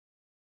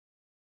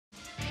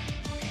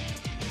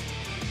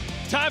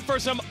Time for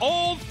some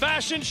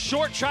old-fashioned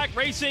short track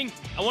racing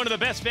and one of the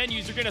best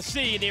venues you're going to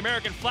see in the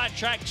American Flat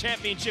Track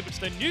Championship. It's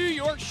the New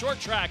York Short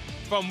Track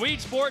from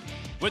Weed Sport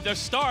with the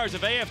stars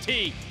of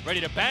AFT ready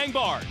to bang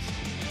bars.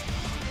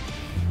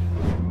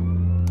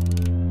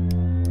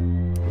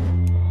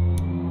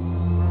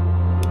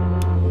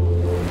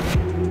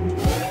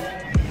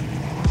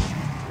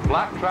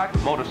 Flat track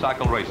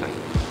motorcycle racing.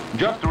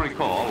 Just to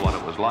recall what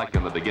it was like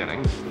in the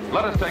beginning,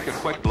 let us take a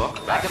quick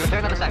look back at the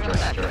turn of the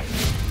century.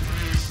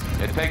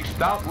 It takes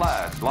stout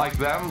lads like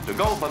them to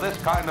go for this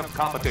kind of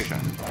competition.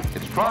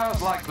 It's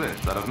trials like this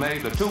that have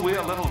made the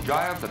two-wheel little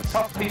giant the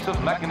tough piece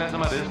of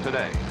mechanism it is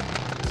today.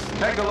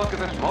 Take a look at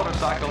this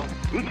motorcycle.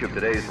 Each of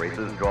today's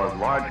races draws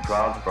large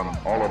crowds from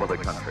all over the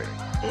country.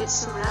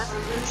 It's a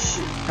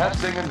revolution.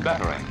 Testing and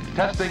bettering,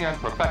 testing and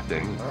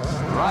perfecting.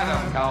 Right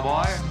on,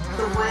 cowboy.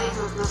 The wave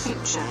of the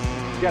future.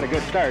 You got a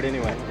good start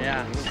anyway.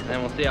 Yeah,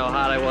 and we'll see how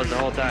hot I was the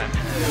whole time.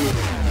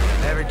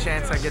 Every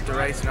chance I get to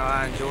race,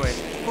 I enjoy it.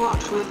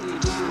 What will you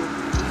do?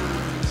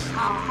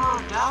 How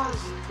hard are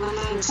you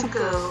willing to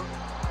go?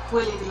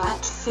 Will you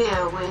let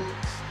fear win?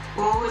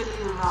 Or will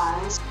you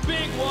rise?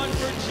 Big one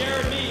for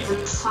Jared Mees.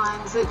 And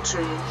find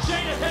victory.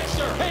 Shayna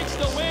Hexter takes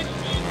the win.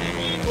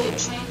 It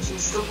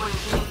changes the way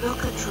we look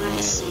at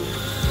racing.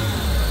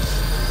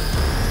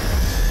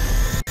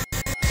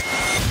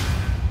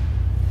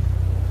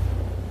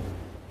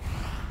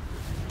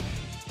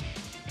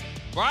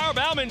 Briar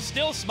Bauman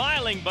still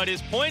smiling, but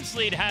his points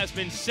lead has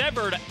been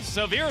severed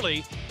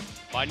severely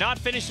by not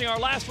finishing our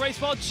last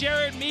race, while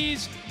Jared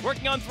Mees,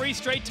 working on 3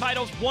 straight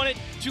titles, won it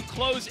to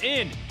close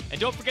in. And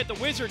don't forget the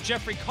wizard,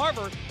 Jeffrey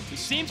Carver, who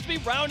seems to be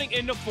rounding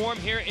into form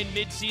here in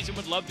mid-season,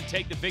 would love to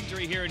take the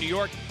victory here in New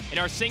York. In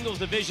our singles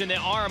division, the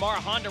RMR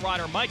Honda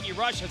rider Mikey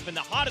Rush has been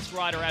the hottest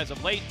rider as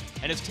of late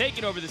and has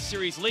taken over the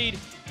series lead.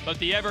 But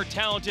the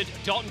ever-talented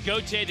Dalton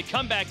Gauthier, the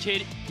comeback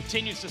kid,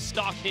 continues to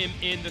stalk him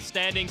in the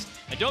standings.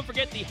 And don't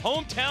forget the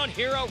hometown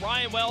hero,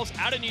 Ryan Wells,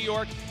 out of New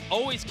York,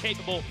 always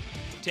capable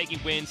of taking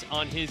wins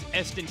on his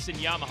Estenson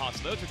Yamaha.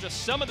 So those are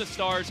just some of the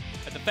stars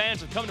that the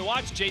fans have come to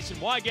watch. Jason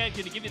Wygant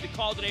going to give you the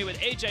call today with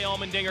AJ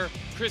Allmendinger,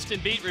 Kristen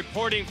Beat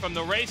reporting from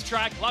the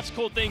racetrack. Lots of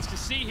cool things to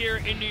see here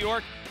in New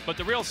York, but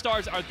the real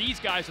stars are these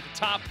guys at the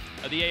top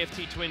of the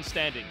AFT Twin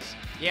standings.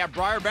 Yeah,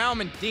 Briar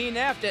Bauman,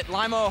 DNF'd at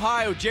Lima,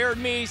 Ohio. Jared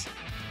Mees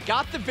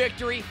got the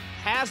victory,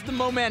 has the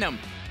momentum.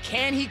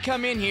 Can he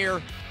come in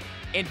here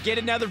and get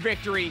another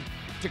victory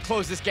to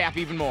close this gap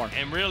even more?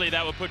 And really,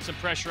 that would put some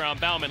pressure on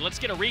Bauman. Let's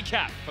get a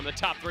recap from the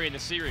top 3 in the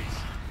series.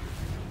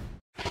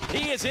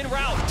 He is en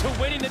route to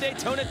winning the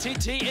Daytona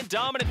TT in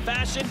dominant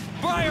fashion.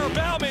 Briar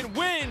Bauman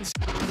wins.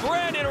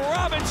 Brandon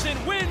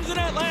Robinson wins in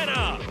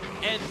Atlanta.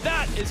 And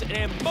that is an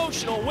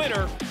emotional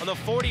winner on the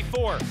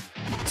 44.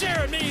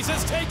 Jared Mees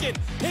has taken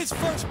his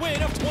first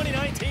win of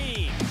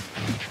 2019.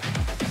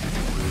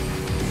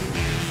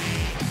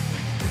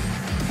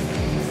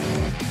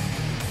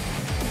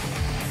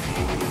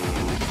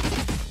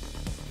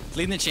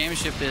 Leading the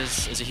championship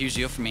is a huge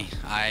deal for me.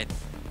 I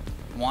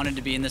wanted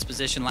to be in this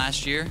position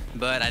last year,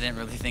 but I didn't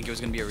really think it was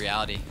going to be a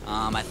reality.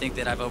 I think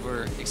that I've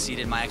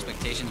exceeded my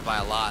expectations by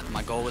a lot.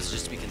 My goal was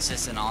just to be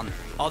consistent on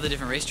all the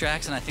different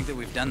racetracks, and I think that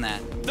we've done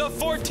that. The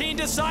 14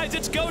 decides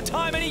it's go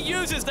time, and he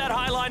uses that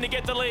high line to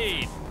get the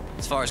lead.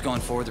 As far as going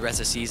forward the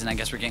rest of the season, I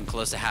guess we're getting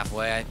close to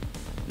halfway. I'm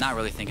not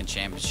really thinking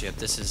championship.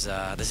 This is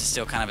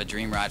still kind of a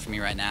dream ride for me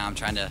right now. I'm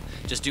trying to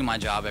just do my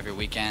job every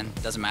weekend.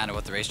 Doesn't matter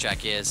what the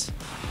racetrack is.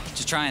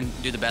 Just try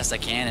and do the best I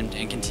can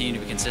and continue to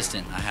be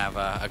consistent. I have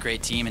a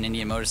great team in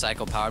Indian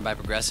Motorcycle powered by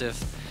Progressive.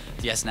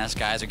 The SNS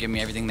guys are giving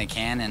me everything they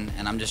can,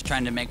 and I'm just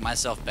trying to make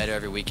myself better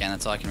every weekend.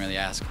 That's all I can really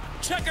ask.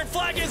 Checkered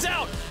flag is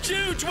out.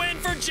 Huge win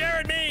for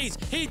Jared Mees.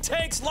 He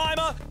takes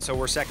Lima. So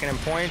we're second in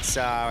points.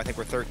 I think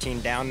we're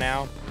 13 down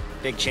now.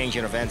 Big change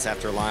in events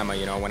after Lima.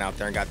 You know, went out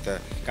there and got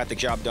the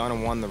job done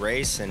and won the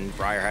race. And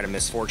Briar had a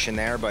misfortune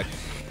there, but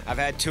I've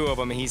had 2 of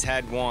them, and he's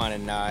had 1,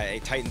 and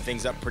it tightened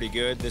things up pretty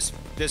good.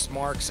 This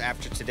marks,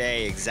 after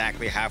today,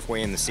 exactly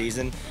halfway in the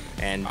season,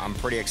 and I'm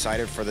pretty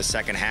excited for the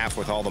second half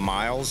with all the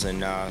miles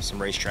and some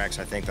racetracks.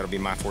 I think that'll be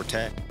my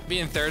forte.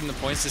 Being 3rd in the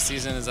points this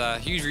season is a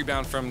huge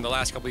rebound from the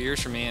last couple of years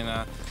for me,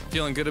 and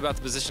feeling good about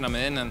the position I'm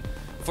in. And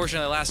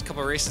unfortunately, the last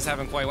couple of races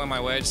haven't quite went my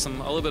way. Just a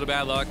little bit of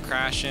bad luck,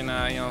 crashing,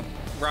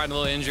 riding a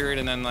little injured,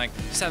 and then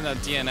just having that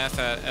DNF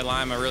at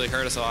Lima really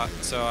hurt us a lot.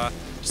 So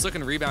just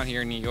looking to rebound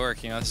here in New York.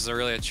 This is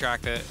really a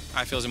track that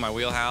I feel is in my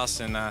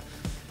wheelhouse, and I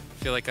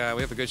feel like we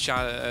have a good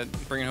shot at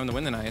bringing home the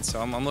win tonight. So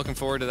I'm looking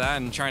forward to that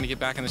and trying to get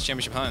back in this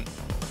championship hunt.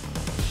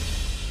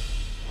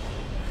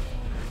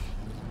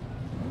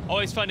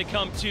 Always fun to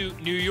come to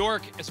New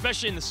York,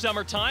 especially in the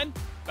summertime.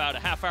 About a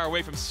half-hour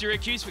away from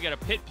Syracuse. We got a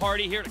pit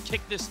party here to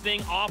kick this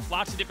thing off.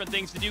 Lots of different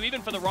things to do,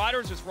 even for the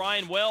riders, with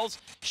Ryan Wells,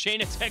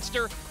 Shayna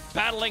Hexter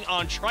battling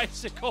on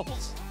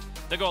tricycles.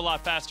 They go a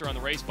lot faster on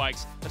the race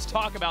bikes. Let's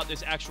talk about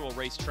this actual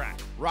race track.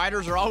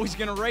 Riders are always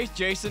going to race,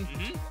 Jason.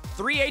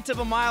 3/8 of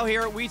a mile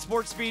here at Weed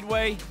Sports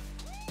Speedway.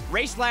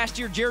 Raced last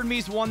year, Jared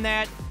Mees won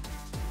that.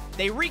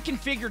 They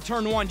reconfigured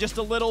turn 1 just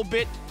a little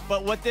bit,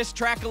 but what this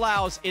track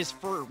allows is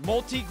for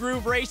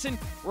multi-groove racing.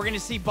 We're going to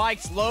see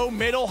bikes low,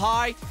 middle,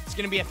 high. It's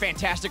going to be a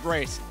fantastic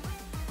race.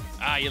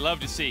 You love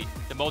to see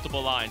the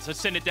multiple lines.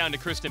 Let's send it down to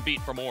Kristen Beat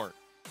for more.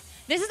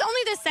 This is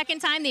only the second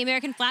time the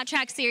American Flat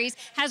Track Series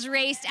has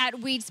raced at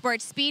Weed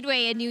Sports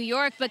Speedway in New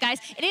York, but guys,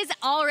 it is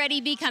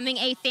already becoming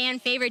a fan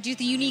favorite due to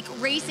the unique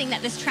racing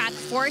that this track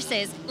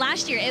forces.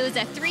 Last year, it was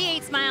a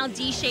 3/8 mile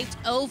D-shaped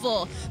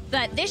oval,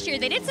 but this year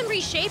they did some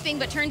reshaping,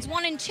 but turns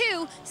 1 and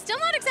 2 still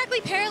not exactly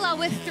parallel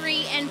with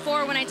 3 and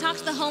 4. When I talked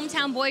to the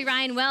hometown boy,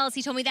 Ryan Wells,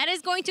 he told me that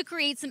is going to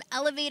create some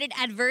elevated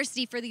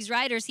adversity for these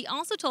riders. He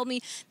also told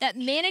me that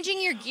managing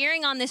your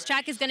gearing on this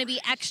track is going to be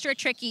extra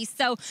tricky,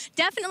 so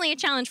definitely a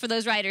challenge for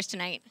those riders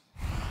tonight.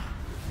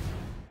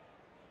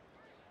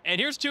 And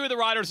here's two of the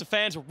riders the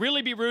fans will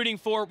really be rooting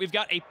for. We've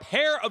got a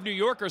pair of New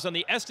Yorkers on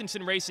the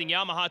Estenson Racing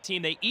Yamaha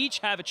team. They each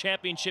have a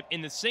championship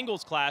in the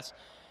singles class.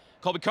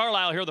 Colby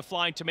Carlisle here, the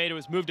Flying Tomato,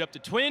 has moved up to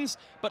twins.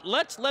 But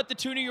let's let the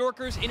two New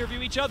Yorkers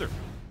interview each other.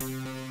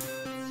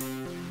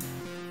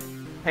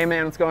 Hey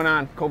man, what's going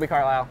on? Colby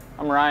Carlisle.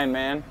 I'm Ryan,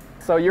 man.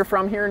 So you're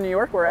from here in New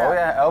York? Where at? Oh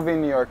yeah,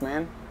 LV, New York,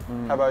 man.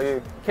 How about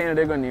you?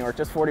 Canandaigua, New York,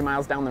 just 40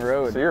 miles down the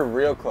road. So you're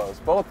real close.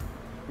 Both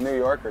New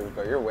Yorkers,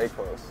 but you're way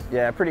close.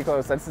 Yeah, pretty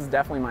close. This is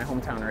definitely my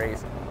hometown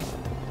race.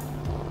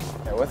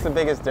 Yeah, what's the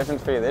biggest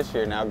difference for you this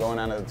year now going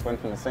on to the twin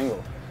from the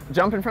single?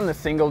 Jumping from the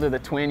single to the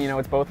twin, you know,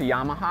 it's both a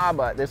Yamaha,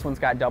 but this one's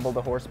got double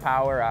the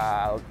horsepower,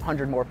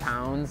 100 more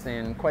pounds,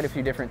 and quite a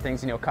few different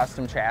things, you know,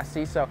 custom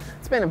chassis. So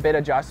it's been a bit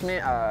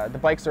adjustment. The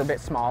bikes are a bit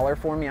smaller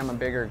for me. I'm a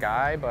bigger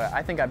guy, but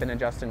I think I've been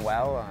adjusting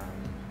well.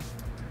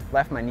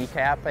 Left my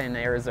kneecap in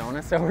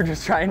Arizona, so we're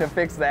just trying to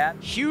fix that.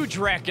 Huge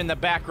wreck in the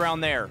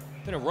background there.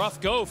 Been a rough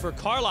go for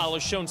Carlisle,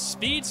 has shown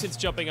speed since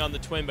jumping on the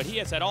twin, but he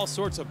has had all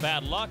sorts of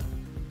bad luck.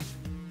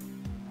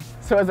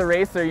 So as a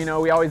racer, you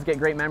know, we always get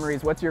great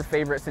memories. What's your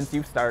favorite since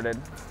you've started?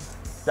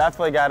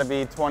 Definitely got to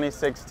be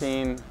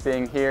 2016,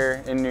 being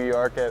here in New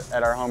York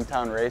at our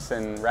hometown race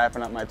and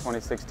wrapping up my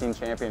 2016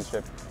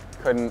 championship.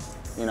 Couldn't,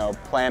 you know,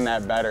 plan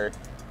that better,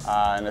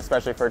 and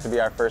especially for it to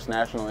be our first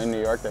national in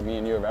New York that me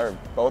and you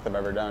both have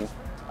ever done.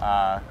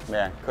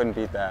 Man, couldn't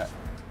beat that.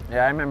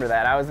 Yeah, I remember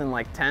that. I was in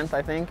like 10th,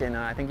 I think, and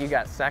I think you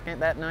got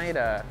second that night.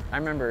 I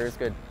remember it was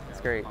good.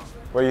 It's great.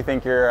 What do you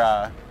think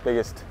your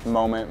biggest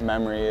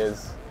memory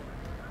is?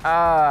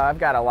 I've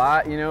got a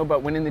lot, you know,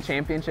 but winning the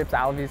championships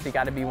obviously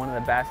got to be one of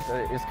the best.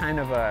 It's kind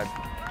of a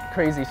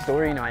crazy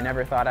story, you know. I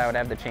never thought I would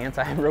have the chance.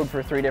 I rode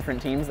for 3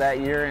 different teams that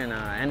year and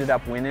ended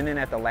up winning it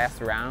at the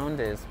last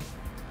round. Is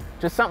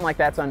just something like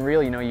that's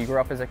unreal, you know. You grew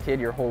up as a kid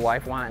your whole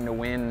life wanting to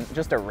win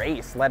just a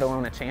race, let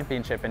alone a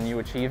championship, and you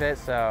achieve it.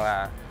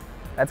 So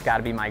that's got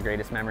to be my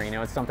greatest memory. You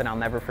know, it's something I'll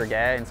never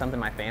forget and something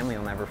my family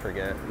will never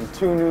forget. And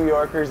 2 New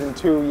Yorkers in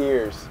 2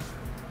 years.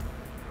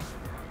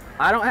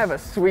 I don't have a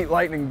sweet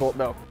lightning bolt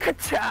though.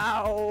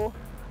 Ka-chow!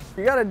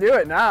 You got to do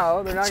it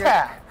now. They're not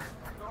gonna...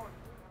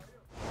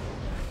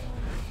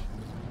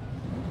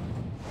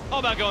 All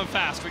about going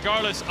fast,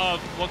 regardless of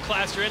what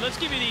class you're in. Let's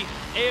give you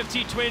the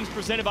AFT Twins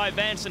presented by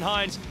Vance and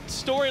Hines.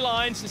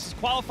 Storylines, this is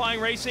qualifying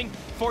racing.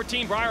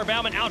 14, Briar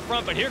Bauman out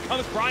front, but here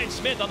comes Brian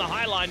Smith on the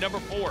high line, number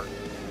 4.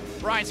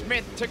 Brian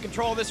Smith took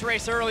control of this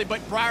race early,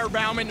 but Briar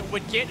Bauman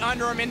would get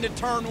under him into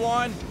turn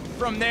 1.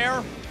 From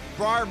there,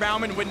 Briar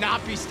Bauman would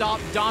not be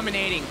stopped,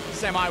 dominating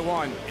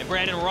semi-1. And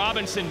Brandon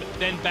Robinson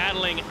then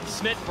battling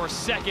Smith for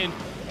second.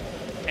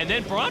 And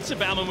then Bronson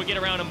Bauman would get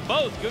around them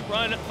both. Good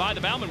run by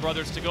the Bauman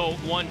brothers to go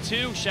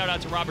 1-2. Shout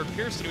out to Robert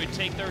Pearson, who would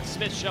take third.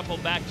 Smith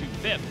shuffled back to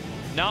 5th.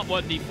 Not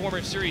what the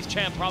former series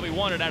champ probably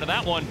wanted out of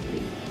that one.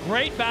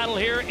 Great battle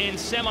here in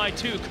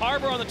semi-2.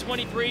 Carver on the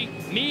 23,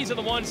 Mees on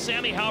the 1,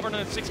 Sammy Halbert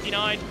on the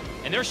 69,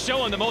 and they're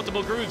showing the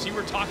multiple grooves you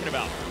were talking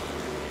about.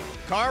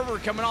 Carver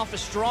coming off a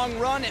strong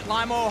run at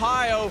Lima,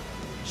 Ohio,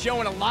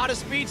 showing a lot of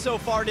speed so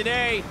far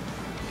today.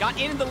 Got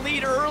into the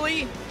lead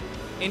early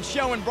and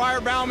showing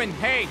Briar Bauman,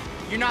 hey,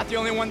 you're not the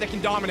only one that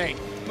can dominate.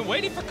 Been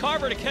waiting for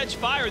Carver to catch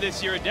fire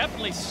this year,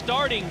 definitely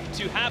starting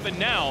to happen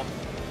now.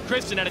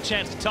 Kristen had a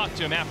chance to talk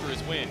to him after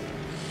his win.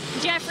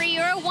 Jeffrey,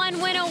 you're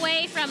 1 win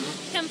away from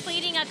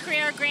completing a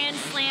career Grand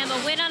Slam.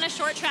 A win on a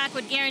short track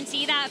would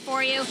guarantee that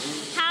for you.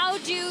 How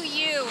do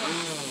you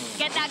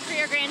get that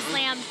career Grand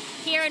Slam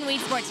here in Weed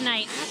Sport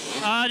tonight?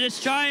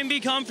 Just try and be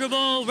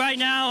comfortable. Right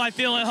now, I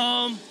feel at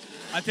home.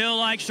 I feel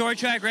like short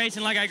track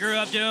racing like I grew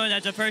up doing.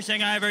 That's the first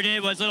thing I ever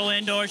did was little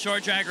indoor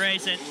short track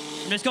racing.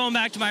 I'm just going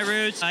back to my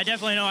roots. I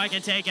definitely know I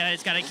can take it. I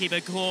just got to keep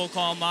a cool,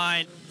 calm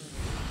mind.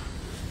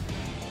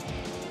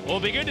 Well,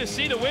 it'll be good to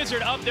see the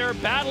Wizard up there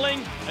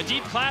battling a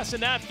deep class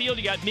in that field.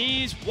 You got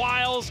Mees,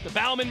 Wiles, the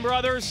Bauman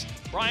brothers,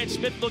 Brian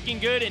Smith looking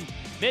good, and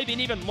maybe an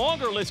even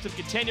longer list of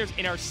contenders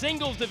in our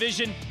singles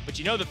division. But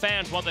you know the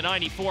fans want the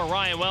 94.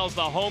 Ryan Wells,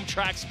 the home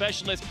track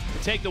specialist,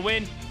 to take the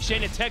win.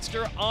 Shayna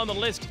Texter on the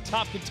list,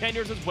 top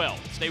contenders as well.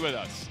 Stay with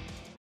us.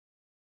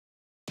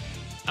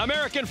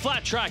 American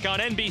Flat Track on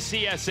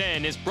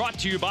NBCSN is brought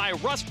to you by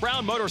Russ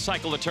Brown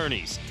Motorcycle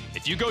Attorneys.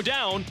 If you go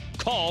down,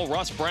 call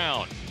Russ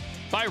Brown.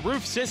 By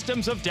Roof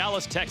Systems of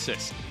Dallas,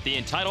 Texas, the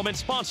entitlement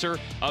sponsor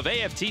of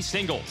AFT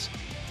Singles.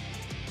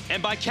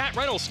 and by Cat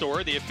Rental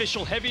Store, the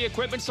official heavy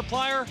equipment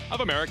supplier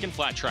of American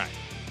Flat Track.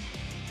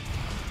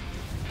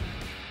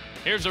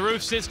 Here's the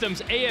Roof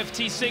Systems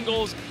AFT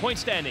singles point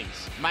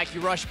standings. Mikey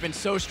Rush been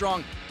so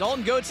strong.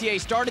 Dalton Gauthier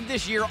started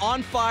this year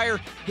on fire.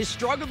 His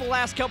struggle the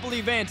last couple of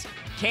events.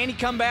 Can he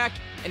come back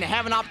and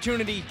have an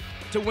opportunity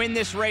to win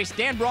this race?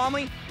 Dan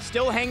Bromley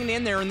still hanging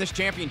in there in this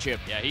championship.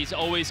 Yeah, he's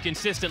always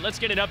consistent. Let's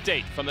get an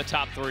update from the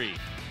top three.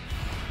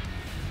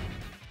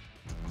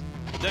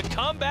 The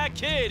comeback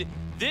kid,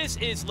 this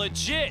is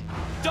legit.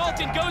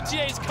 Dalton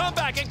Gauthier's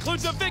comeback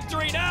includes a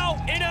victory now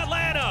in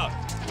Atlanta.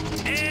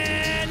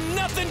 And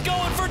nothing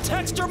going for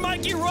Texter.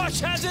 Mikey Rush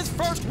has his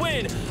first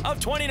win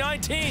of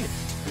 2019.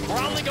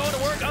 Bromley going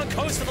to work on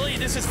coast of the lead.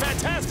 This is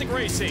fantastic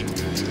racing.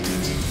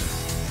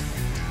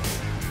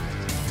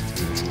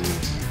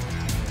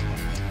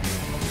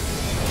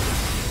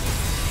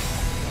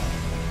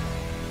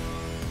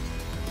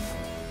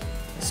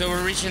 So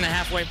we're reaching the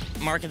halfway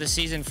mark of the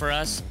season for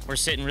us. We're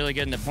sitting really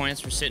good in the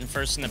points. We're sitting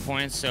first in the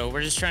points. So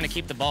we're just trying to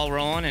keep the ball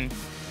rolling and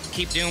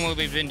keep doing what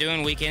we've been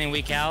doing week in and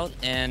week out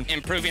and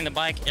improving the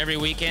bike every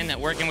weekend,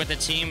 working with the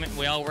team.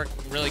 We all work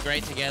really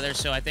great together.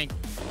 So I think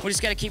we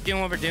just got to keep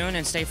doing what we're doing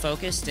and stay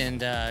focused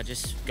and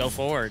just go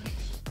forward.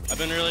 I've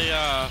been really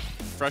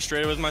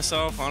frustrated with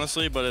myself,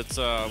 honestly, but it's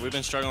we've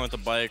been struggling with the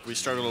bike. We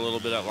struggled a little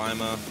bit at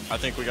Lima. I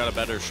think we got a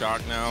better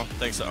shock now,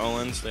 thanks to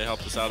Owens. They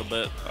helped us out a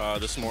bit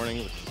this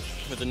morning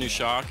with the new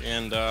shock,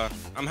 and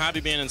I'm happy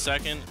being in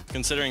second.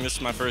 Considering this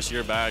is my first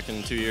year back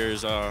in 2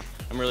 years, I'm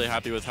really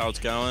happy with how it's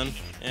going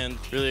and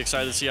really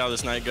excited to see how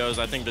this night goes.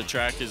 I think the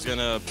track is going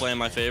to play in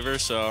my favor,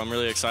 so I'm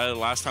really excited.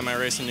 Last time I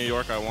raced in New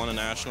York, I won a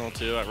national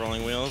too at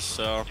Rolling Wheels,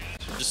 so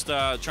just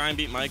try and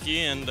beat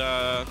Mikey and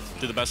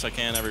do the best I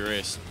can every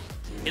race.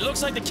 It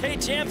looks like the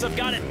K-Champs have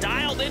got it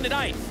dialed in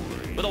tonight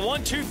with a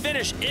 1-2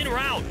 finish en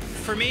route.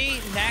 For me,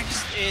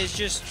 next is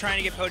just trying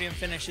to get podium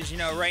finishes. You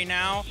know, right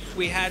now,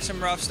 we had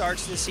some rough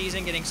starts to the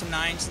season, getting some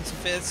 9s and some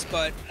 5ths,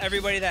 but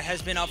everybody that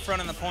has been up front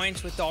on the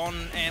points with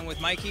Dalton and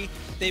with Mikey,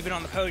 they've been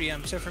on the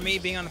podium. So for me,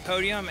 being on the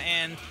podium,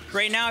 and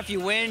right now, if you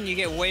win, you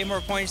get way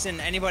more points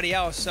than anybody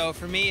else. So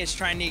for me, it's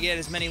trying to get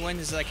as many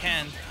wins as I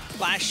can.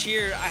 Last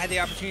year, I had the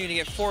opportunity to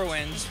get 4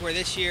 wins, where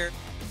this year,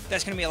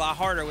 that's going to be a lot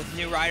harder with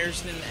new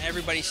riders and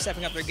everybody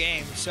stepping up their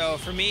game. So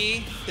for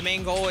me, the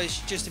main goal is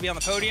just to be on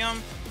the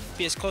podium,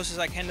 be as close as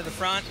I can to the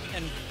front,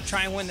 and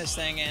try and win this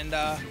thing. And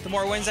the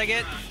more wins I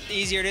get, the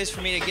easier it is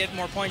for me to get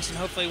more points and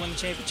hopefully win the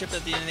championship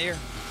at the end of the year.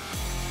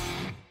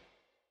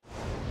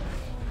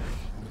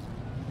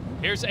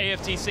 Here's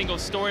AFT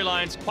singles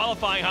storylines,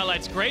 qualifying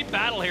highlights. Great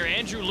battle here.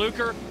 Andrew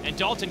Luker and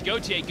Dalton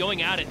Gauthier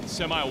going at it in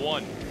Semi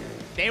 1.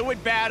 They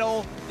would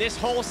battle this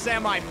whole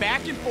semi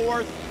back and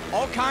forth,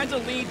 all kinds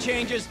of lead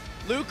changes.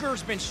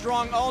 Luker's been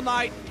strong all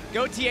night.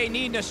 Gauthier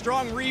needing a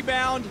strong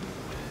rebound.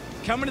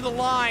 Coming to the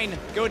line,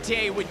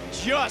 Gauthier would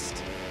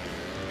just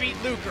beat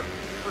Luker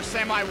for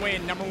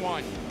semi-win number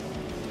 1.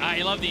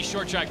 I love these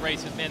short track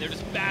races, man. They're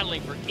just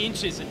battling for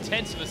inches and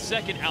tenths of a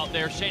second out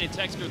there. Shane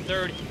Texter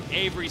third,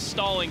 Avery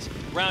Stallings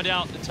round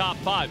out the top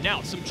 5.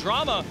 Now, some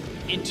drama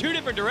in 2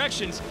 different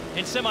directions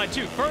in Semi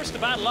 2. First, the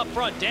battle up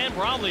front. Dan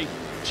Bromley,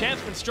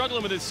 champ's been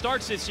struggling with his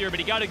starts this year, but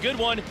he got a good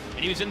one, and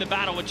he was in the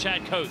battle with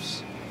Chad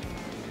Coase.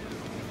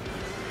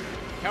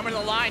 Coming to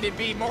the line, it'd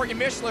be Morgan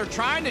Mishler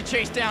trying to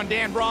chase down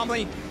Dan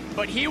Bromley,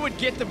 but he would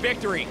get the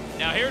victory.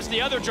 Now here's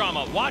the other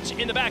drama. Watch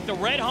in the back, the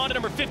red Honda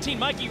number 15,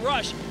 Mikey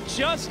Rush,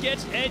 just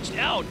gets edged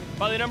out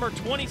by the number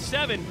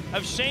 27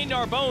 of Shane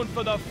Narbonne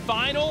for the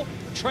final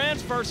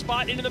transfer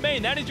spot into the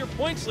main. That is your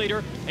points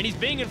leader, and he's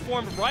being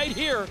informed right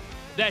here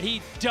that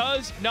he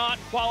does not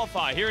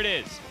qualify. Here it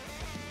is.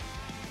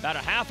 About a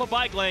half a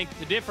bike length,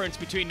 the difference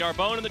between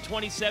Narbonne and the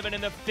 27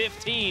 and the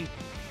 15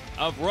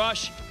 of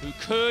Rush, who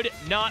could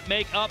not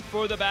make up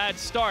for the bad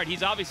start.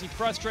 He's obviously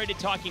frustrated,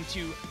 talking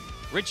to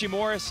Richie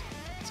Morris,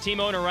 his team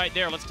owner right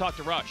there. Let's talk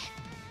to Rush.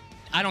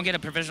 I don't get a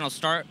provisional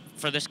start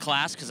for this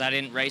class because I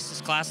didn't race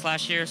this class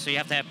last year, so you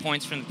have to have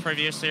points from the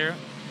previous year.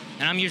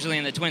 And I'm usually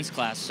in the twins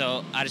class,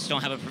 so I just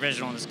don't have a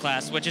provisional in this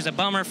class, which is a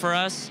bummer for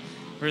us.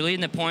 We're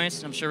leading the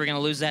points. I'm sure we're going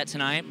to lose that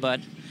tonight, but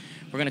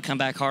we're going to come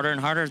back harder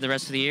and harder the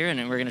rest of the year, and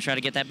we're going to try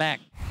to get that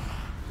back.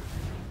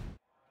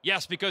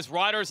 Yes, because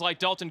riders like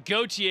Dalton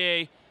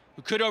Gauthier,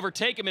 who could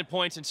overtake him in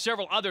points, and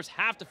several others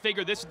have to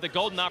figure this is the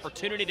golden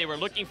opportunity they were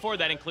looking for.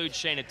 That includes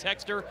Shayna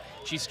Texter.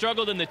 She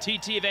struggled in the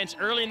TT events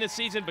early in the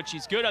season, but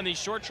she's good on these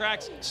short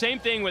tracks. Same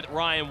thing with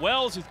Ryan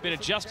Wells, who's been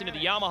adjusting to the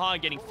Yamaha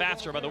and getting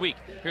faster by the week.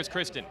 Here's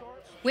Kristen.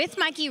 With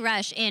Mikey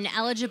Rush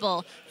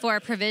ineligible for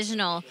a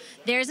provisional,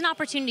 there's an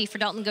opportunity for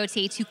Dalton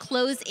Gauthier to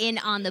close in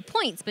on the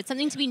points. But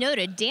something to be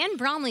noted, Dan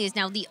Bromley is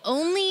now the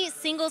only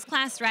singles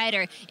class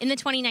rider in the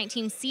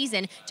 2019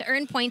 season to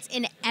earn points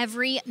in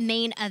every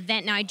main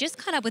event. Now, I just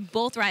caught up with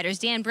both riders,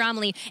 Dan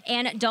Bromley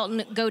and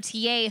Dalton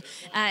Gauthier.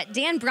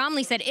 Dan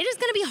Bromley said it is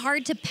going to be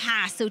hard to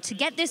pass. So to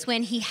get this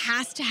win, he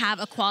has to have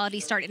a quality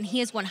start, and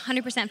he is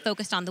 100%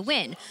 focused on the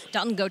win.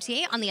 Dalton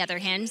Gauthier, on the other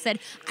hand, said,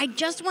 I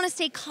just want to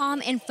stay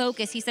calm and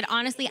focused. He said,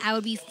 honestly, I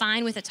would be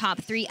fine with a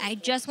top 3. I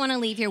just want to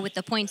leave here with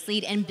the points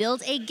lead and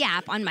build a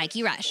gap on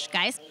Mikey Rush.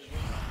 Guys?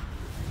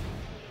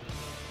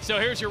 So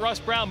here's your Russ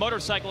Brown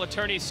motorcycle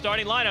attorney's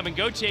starting lineup, and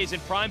Gautier's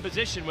in prime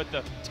position with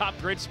the top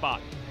grid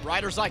spot.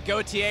 Riders like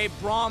Gautier,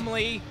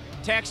 Bromley,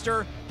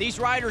 Texter, these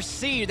riders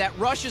see that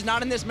Rush is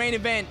not in this main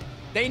event.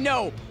 They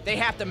know they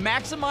have to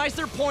maximize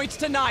their points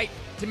tonight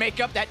to make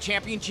up that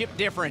championship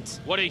difference.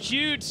 What a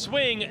huge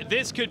swing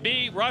this could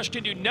be. Rush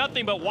can do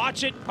nothing but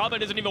watch it, probably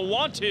doesn't even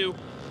want to.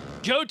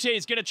 Gautier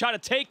is gonna try to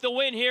take the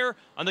win here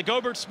on the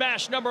Gobert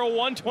Smash number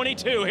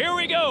 122. Here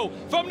we go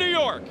from New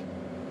York.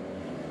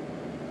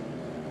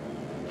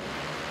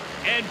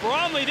 And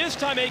Bromley this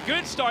time a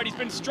good start. He's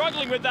been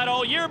struggling with that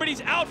all year, but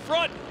he's out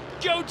front.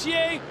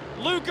 Gautier,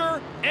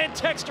 Luker, and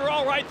Texter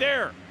all right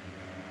there.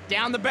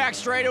 Down the back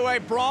straightaway,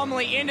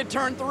 Bromley into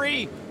turn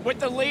 3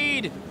 with the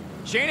lead.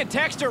 Shayna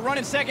Texter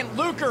running second,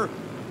 Luker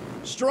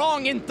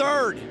strong in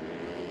third.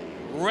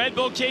 Red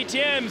Bull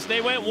KTMs,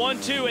 they went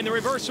 1-2 in the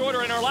reverse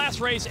order in our last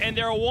race, and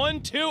they're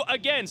 1-2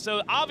 again.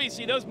 So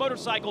obviously those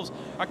motorcycles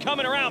are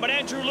coming around, but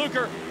Andrew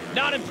Luker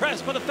not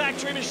impressed by the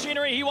factory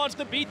machinery. He wants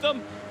to beat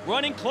them,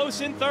 running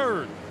close in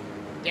third.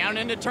 Down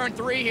into turn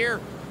 3 here.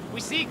 We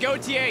see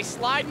Gautier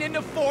sliding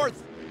into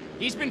fourth.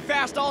 He's been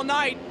fast all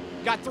night.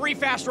 Got 3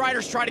 fast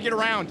riders trying to get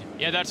around.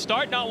 Yeah, that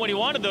start not what he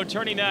wanted, though,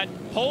 turning that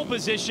pole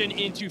position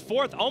into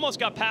fourth. Almost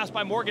got passed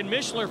by Morgan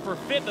Mishler for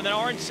fifth, and then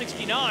Orange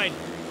 69.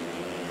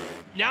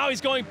 Now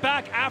he's going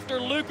back after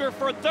Luker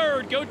for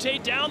third. Gautier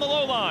down the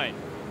low line.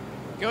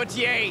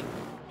 Gautier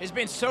has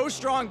been so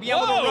strong, being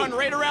able to run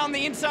right around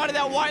the inside of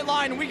that white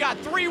line. We got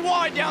 3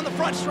 wide down the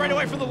front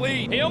straightaway for the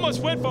lead. He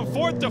almost went from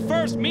fourth to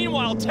first.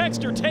 Meanwhile,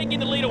 Texter taking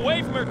the lead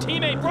away from her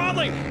teammate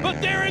Bromley.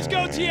 But there is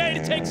Gautier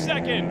to take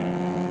second.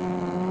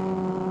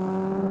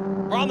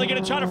 Bromley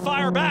gonna try to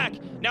fire back.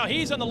 Now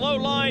he's on the low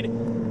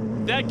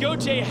line that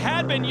Gautier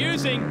had been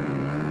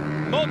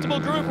using. Multiple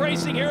group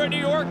racing here in New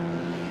York.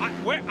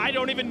 I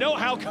don't even know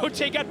how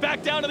Gautier got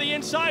back down to the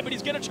inside, but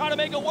he's gonna try to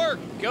make it work.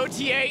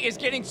 Gautier is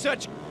getting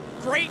such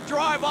great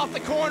drive off the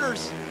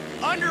corners.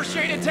 Under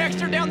Shayna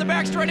Texter down the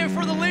back straight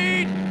for the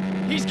lead.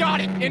 He's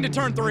got it into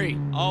turn 3.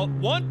 At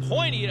one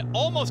point, he had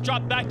almost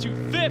dropped back to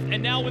fifth,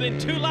 and now within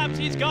 2 laps,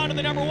 he's gone to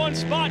the number 1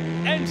 spot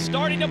and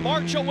starting to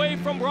march away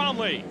from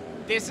Bromley.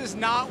 This is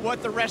not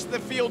what the rest of the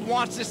field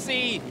wants to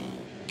see.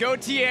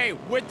 Gautier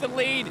with the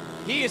lead.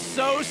 He is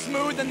so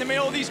smooth in the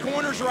middle of these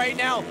corners right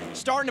now,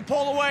 starting to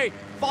pull away.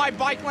 5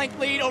 bike length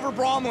lead over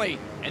Bromley.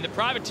 And the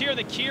privateer,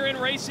 the Kirin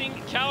Racing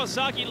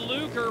Kawasaki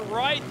Luker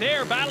right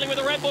there, battling with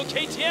the Red Bull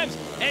KTMs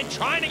and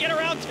trying to get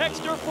around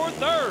Texter for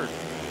third.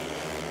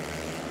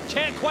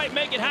 Can't quite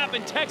make it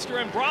happen.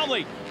 Texter and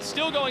Bromley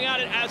still going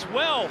at it as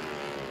well.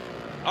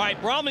 All right,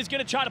 Bromley's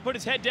gonna try to put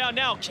his head down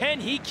now.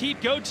 Can he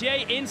keep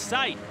Gautier in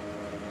sight?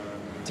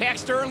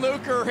 Texter and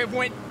Luker have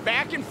went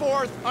back and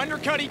forth,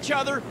 undercut each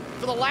other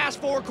for the last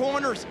 4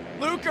 corners.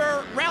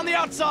 Luker round the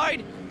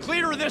outside,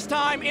 clear this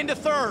time into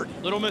third.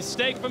 Little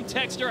mistake from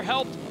Texter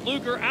helped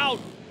Luker out.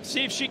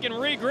 See if she can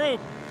regroup.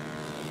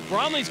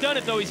 Bromley's done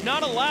it though. He's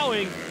not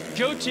allowing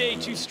Gautier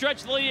to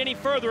stretch the lead any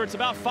further. It's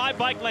about 5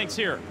 bike lengths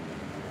here.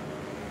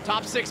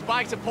 Top 6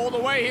 bikes have pulled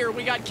away here.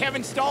 We got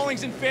Kevin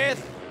Stallings in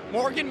 5th,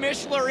 Morgan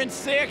Mishler in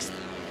 6th.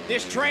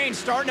 This train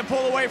starting to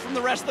pull away from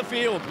the rest of the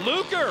field.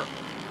 Luker.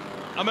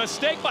 A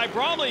mistake by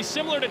Bromley,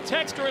 similar to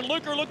Texter, and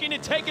Luker looking to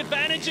take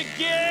advantage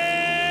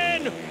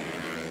again.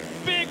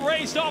 Big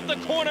race off the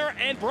corner,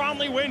 and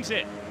Bromley wins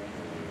it.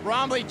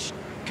 Bromley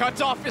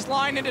cuts off his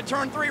line into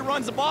turn 3,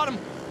 runs the bottom.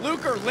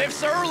 Luker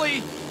lifts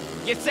early,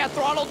 gets that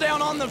throttle down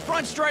on the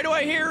front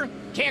straightaway here.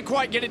 Can't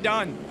quite get it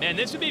done. And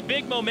this would be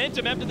big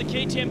momentum after the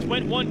KTMs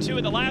went 1-2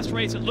 in the last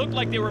race. It looked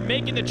like they were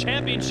making the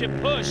championship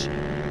push.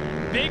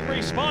 Big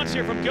response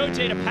here from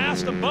Gautier to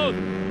pass them both.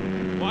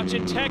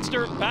 Watching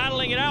Texter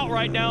battling it out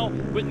right now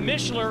with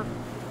Mishler.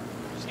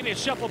 Just getting a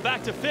shuffle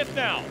back to 5th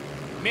now.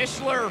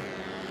 Mishler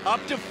up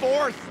to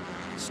 4th,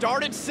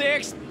 started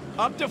 6th,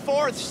 up to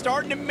 4th,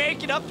 starting to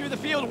make it up through the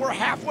field. We're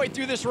halfway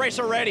through this race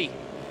already.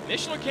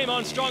 Mishler came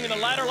on strong in the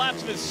latter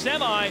laps of his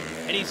semi,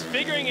 and he's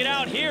figuring it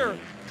out here.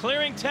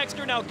 Clearing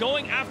Texter, now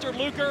going after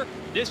Luker.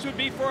 This would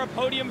be for a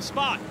podium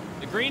spot.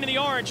 The green and the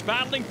orange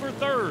battling for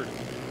third.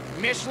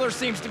 Mishler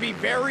seems to be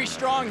very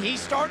strong. He's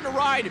starting to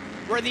ride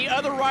where the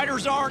other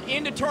riders aren't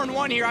into turn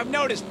 1 here. I've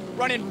noticed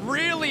running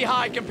really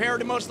high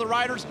compared to most of the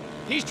riders.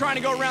 He's trying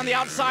to go around the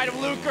outside of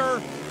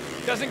Luker.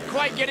 Doesn't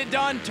quite get it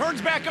done.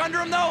 Turns back under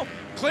him though.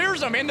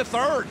 Clears him into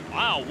third.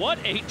 Wow, what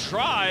a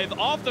drive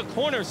off the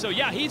corner. So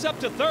yeah, he's up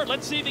to third.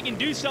 Let's see if he can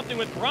do something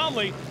with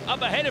Bromley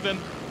up ahead of him.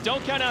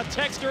 Don't count out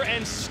Texter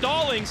and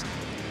Stallings,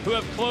 who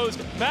have closed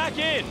back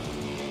in.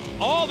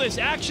 All this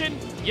action,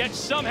 yet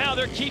somehow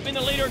they're keeping the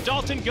leader,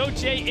 Dalton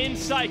Gautier, in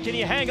sight. Can he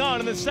hang on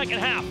in the second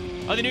half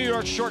of the New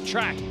York short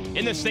track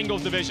in the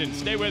singles division?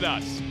 Stay with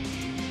us.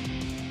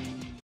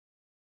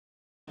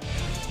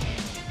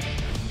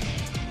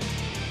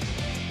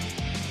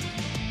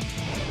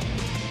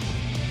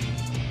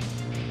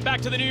 Back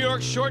to the New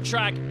York short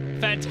track.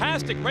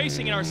 Fantastic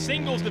racing in our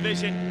singles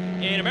division.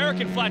 In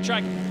American flat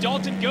track,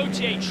 Dalton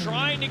Gautier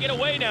trying to get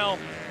away now.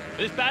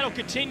 This battle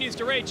continues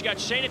to rage. You got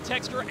Shayna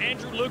Texter,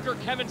 Andrew Luker,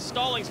 Kevin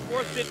Stallings,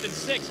 4th, 5th, and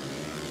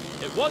 6th.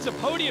 It was a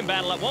podium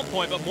battle at one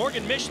point, but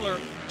Morgan Mishler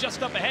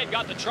just up ahead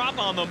got the drop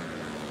on them.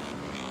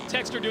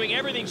 Texter doing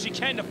everything she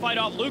can to fight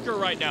off Luker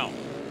right now.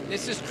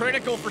 This is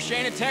critical for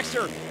Shannon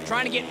Texter,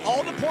 trying to get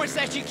all the points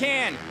that she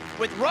can.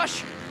 With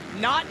Rush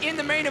not in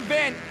the main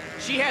event,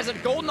 she has a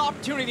golden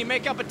opportunity to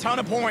make up a ton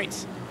of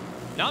points.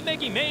 Not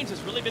making mains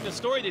has really been the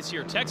story this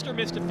year. Texter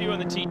missed a few on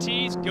the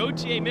TTs.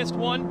 Gauthier missed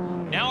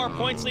one. Now our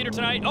points leader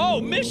tonight.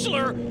 Oh,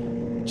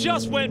 Mishler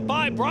just went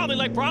by Bromley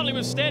like Bromley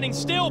was standing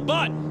still,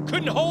 but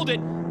couldn't hold it.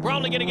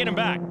 Bromley gonna get him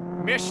back.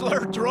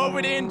 Mishler drove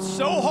it in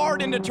so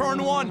hard into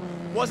turn one.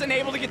 Wasn't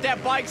able to get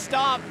that bike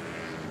stopped.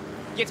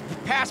 Gets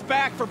passed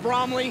back for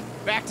Bromley,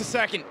 back to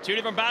second. Two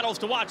different battles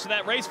to watch.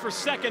 That race for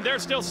second. They're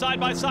still side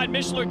by side.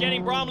 Mishler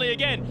getting Bromley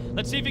again.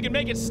 Let's see if he can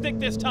make it stick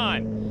this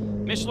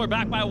time. Mishler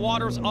back by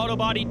Waters, Auto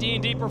Body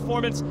D&D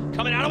Performance,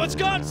 coming out of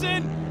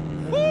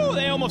Wisconsin. Woo,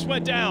 they almost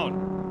went down.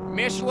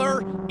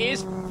 Mishler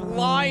is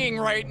flying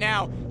right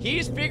now.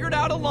 He's figured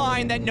out a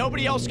line that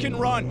nobody else can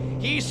run.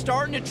 He's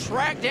starting to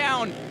track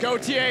down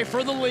Gauthier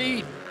for the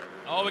lead.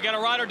 Oh, we got a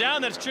rider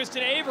down. That's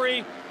Tristan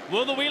Avery.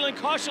 Will the wheel and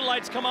caution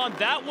lights come on?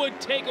 That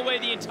would take away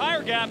the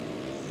entire gap.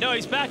 No,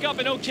 he's back up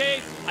and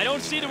okay. I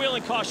don't see the wheel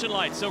and caution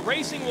lights, so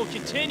racing will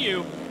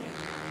continue.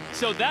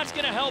 So that's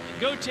going to help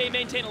Gauthier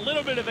maintain a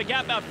little bit of a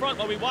gap out front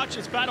while we watch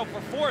this battle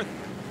for fourth.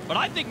 But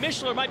I think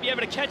Mishler might be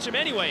able to catch him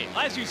anyway.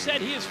 As you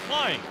said, he is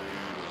flying.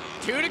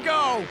 2 to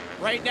go.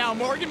 Right now,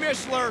 Morgan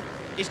Mishler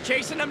is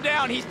chasing him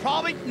down. He's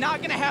probably not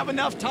going to have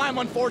enough time,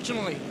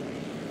 unfortunately.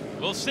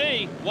 We'll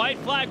see. White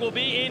flag will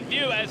be in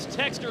view as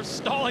Texter,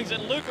 Stallings,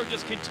 and Luker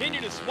just continue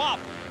to swap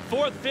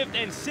fourth, fifth,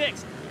 and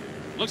sixth.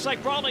 Looks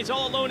like Bromley's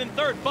all alone in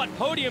third, but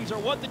podiums are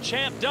what the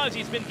champ does.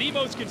 He's been the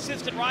most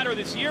consistent rider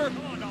this year.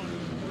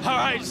 All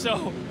right,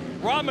 so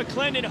Ron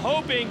McClendon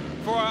hoping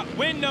for a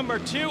win number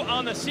 2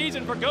 on the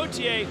season for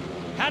Gauthier.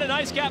 Had a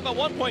nice gap at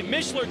one point.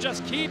 Mishler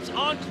just keeps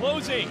on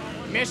closing.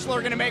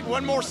 Mishler gonna make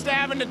one more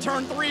stab into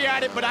turn 3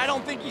 at it, but I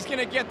don't think he's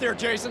gonna get there,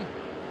 Jason.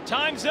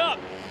 Time's up.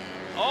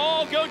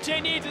 All Gauthier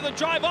needs is a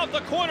drive off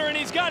the corner, and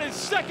he's got his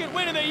second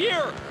win of the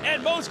year.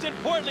 And most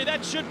importantly,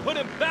 that should put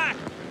him back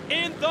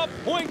in the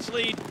points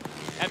lead.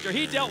 After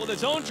he dealt with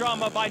his own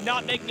drama by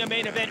not making a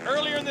main event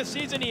earlier in the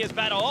season, he has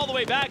battled all the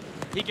way back.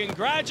 He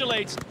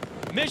congratulates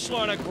Mishler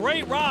on a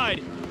great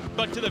ride,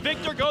 but to the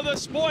victor go the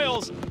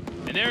spoils.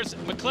 And there's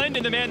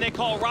McClendon, the man they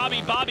call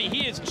Robbie Bobby.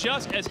 He is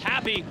just as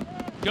happy.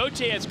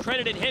 Gauthier has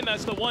credited him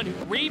as the one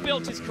who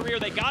rebuilt his career.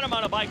 They got him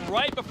on a bike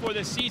right before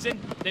this season.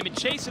 They've been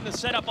chasing the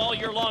setup all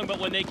year long, but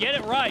when they get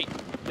it right,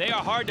 they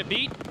are hard to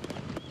beat.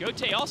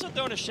 Gauthier also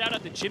throwing a shout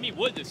out to Jimmy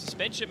Wood, the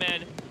suspension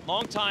man,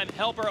 longtime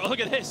helper. Look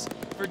at this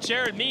for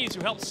Jared Mees,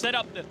 who helped set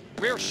up the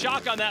rear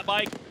shock on that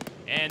bike.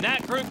 And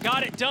that group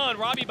got it done.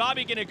 Robbie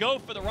Bobby gonna go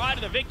for the ride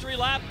of the victory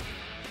lap.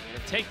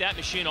 Gonna take that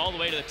machine all the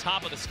way to the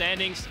top of the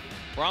standings.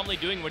 Bromley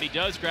doing what he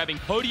does, grabbing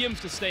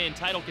podiums to stay in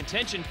title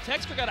contention.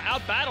 Texter got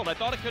out-battled. I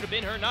thought it could have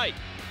been her night.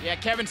 Yeah,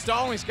 Kevin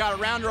Stallings got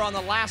around her on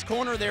the last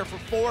corner there for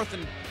fourth,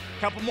 and a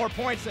couple more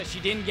points that she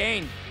didn't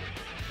gain.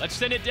 Let's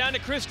send it down to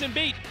Kristen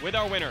Beat with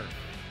our winner.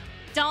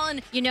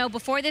 Dalton, you know,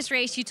 before this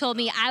race, you told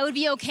me I would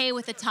be okay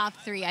with the top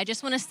 3. I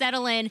just want to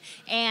settle in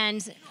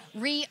and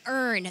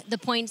re-earn the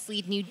points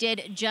lead, and you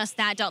did just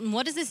that. Dalton,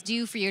 what does this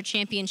do for your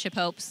championship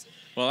hopes?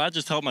 Well, that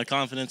just helped my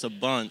confidence a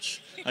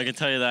bunch. I can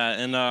tell you that,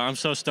 and I'm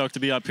so stoked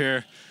to be up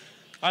here.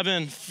 I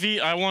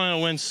wanted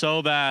to win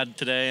so bad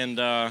today, and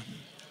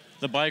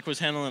the bike was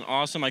handling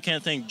awesome. I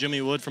can't thank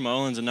Jimmy Wood from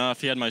Owens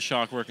enough. He had my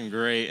shock working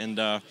great,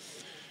 and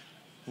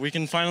we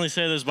can finally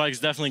say this bike's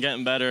definitely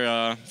getting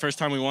better. First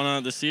time we won on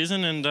it this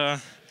season, and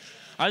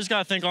I just got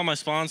to thank all my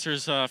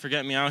sponsors for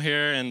getting me out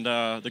here, and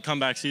the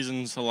comeback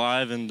season's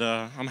alive, and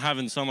I'm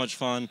having so much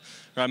fun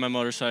riding my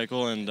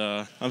motorcycle, and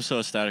I'm so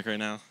ecstatic right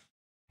now.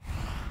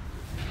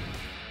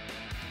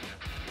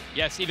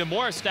 Yes, even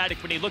more ecstatic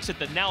when he looks at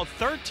the now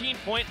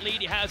 13-point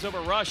lead he has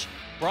over Rush.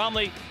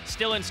 Bromley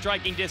still in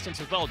striking distance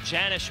as well.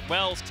 Janish,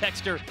 Wells,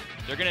 Texter,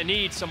 they're going to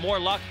need some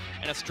more luck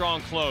and a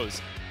strong close.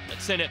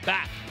 Let's send it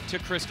back to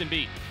Kristen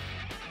Beat.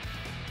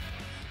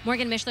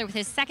 Morgan Mishler with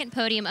his second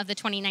podium of the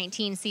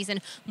 2019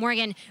 season.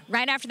 Morgan,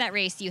 right after that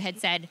race, you had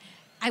said,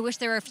 I wish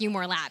there were a few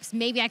more laps.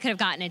 Maybe I could have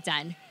gotten it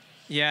done.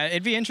 Yeah,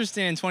 it'd be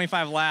interesting in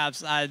 25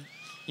 laps. I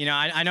know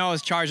I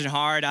was charging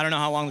hard. I don't know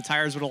how long the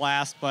tires would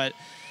last, but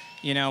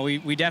you know,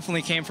 we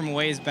definitely came from a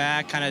ways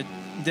back, kind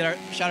of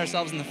shot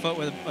ourselves in the foot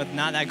with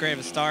not that great of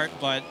a start,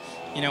 but,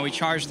 you know, we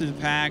charged through the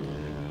pack,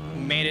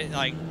 made it,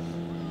 like,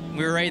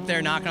 we were right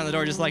there knocking on the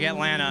door just like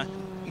Atlanta.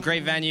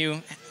 Great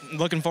venue.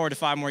 Looking forward to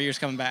 5 more years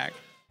coming back.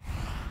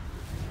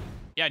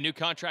 Yeah, new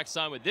contract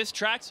signed with this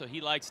track, so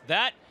he likes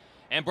that.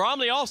 And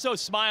Bromley also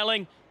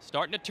smiling,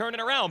 starting to turn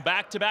it around.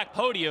 Back-to-back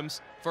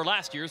podiums for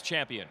last year's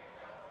champion.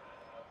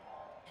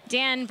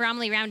 Dan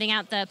Bromley rounding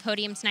out the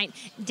podium tonight.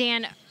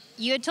 Dan,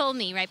 You had told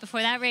me right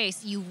before that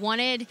race you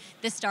wanted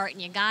the start and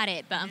you got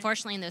it, but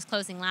unfortunately in those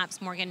closing laps,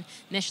 Morgan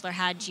Mishler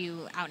had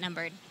you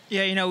outnumbered.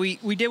 Yeah, you know,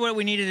 we did what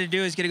we needed to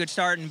do, is get a good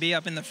start and be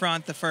up in the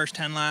front the first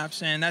 10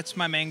 laps, and that's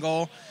my main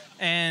goal.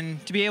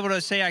 And to be able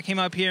to say I came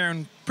up here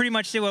and pretty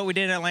much did what we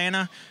did in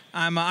Atlanta,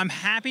 I'm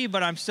happy,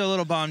 but I'm still a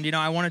little bummed. You know,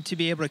 I wanted to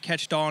be able to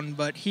catch Dalton,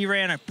 but he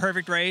ran a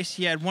perfect race.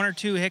 He had 1 or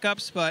 2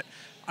 hiccups, but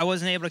I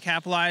wasn't able to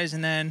capitalize,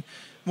 and then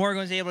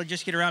Morgan was able to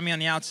just get around me on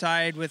the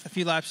outside with a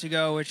few laps to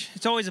go, which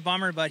it's always a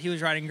bummer, but he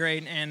was riding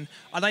great. And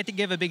I'd like to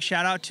give a big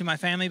shout out to my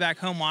family back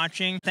home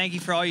watching. Thank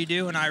you for all you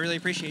do, and I really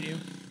appreciate you.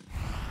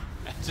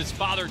 That's his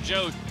father,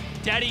 Joe.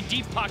 Daddy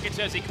Deep Pockets,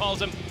 as he calls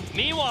him.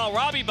 Meanwhile,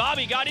 Robbie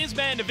Bobby got his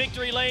man to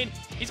victory lane.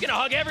 He's going to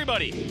hug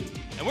everybody.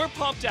 And we're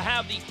pumped to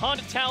have the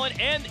Honda Talon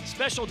and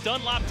special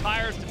Dunlop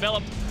tires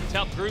developed to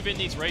help groove in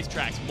these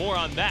racetracks. More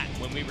on that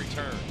when we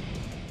return.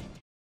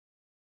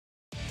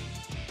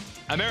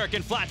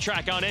 American Flat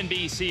Track on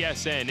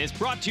NBCSN is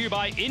brought to you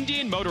by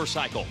Indian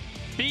Motorcycle.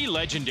 Be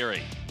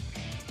legendary.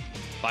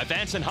 By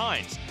Vance &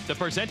 Hines, the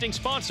presenting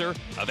sponsor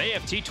of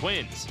AFT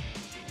Twins.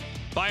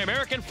 By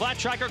American Flat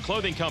Tracker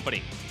Clothing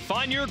Company.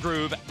 Find your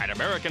groove at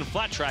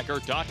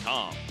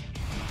AmericanFlatTracker.com.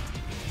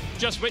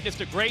 Just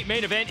witnessed a great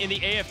main event in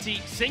the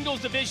AFT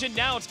Singles Division.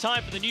 Now it's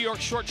time for the New York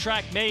Short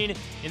Track main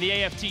in the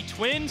AFT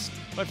Twins.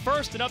 But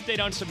first, an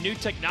update on some new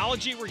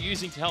technology we're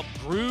using to help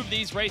groove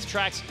these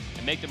racetracks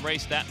and make them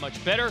race that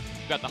much better.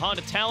 We've got the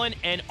Honda Talon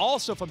and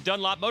also from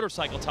Dunlop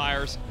Motorcycle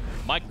Tires,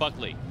 Mike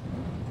Buckley.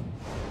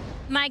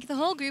 Mike, the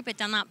whole group at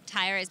Dunlop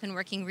Tire has been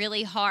working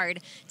really hard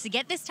to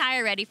get this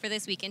tire ready for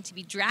this weekend to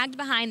be dragged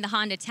behind the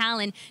Honda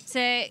Talon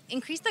to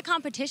increase the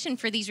competition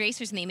for these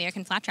racers in the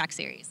American Flat Track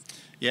Series.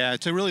 Yeah,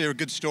 it's really a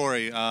good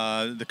story.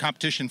 The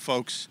competition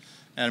folks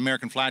at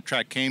American Flat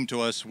Track came to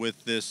us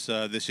with this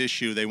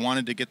issue. They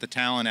wanted to get the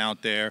Talon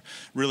out there,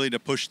 really to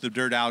push the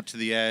dirt out to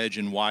the edge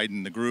and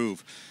widen the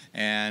groove.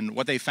 And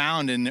what they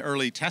found in the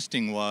early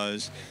testing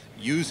was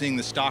using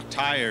the stock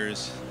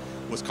tires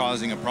was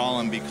causing a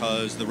problem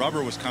because the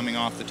rubber was coming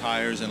off the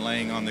tires and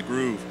laying on the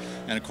groove.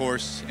 And of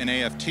course, in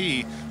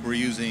AFT, we're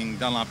using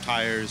Dunlop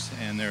tires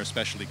and they're a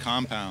specialty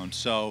compound.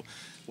 So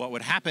what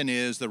would happen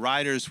is the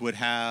riders would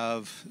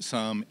have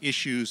some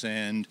issues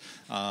and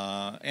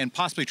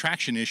possibly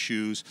traction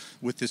issues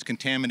with this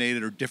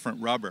contaminated or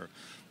different rubber.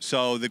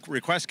 So the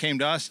request came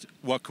to us,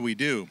 what could we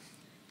do?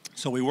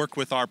 So we worked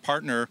with our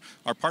partner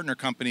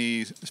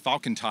company,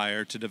 Falcon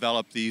Tire, to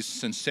develop these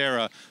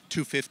Sincera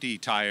 250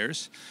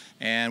 tires.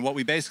 And what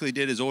we basically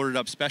did is ordered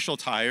up special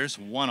tires,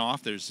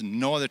 one-off. There's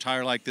no other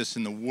tire like this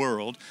in the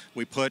world.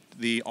 We put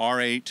the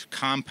R8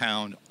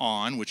 compound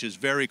on, which is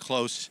very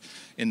close,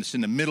 it's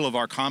in the middle of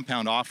our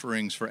compound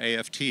offerings for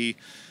AFT.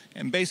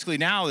 And basically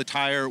now the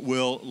tire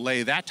will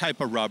lay that type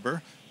of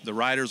rubber. The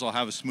riders will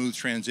have a smooth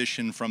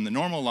transition from the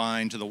normal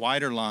line to the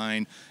wider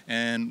line,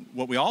 and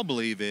what we all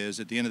believe is,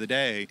 at the end of the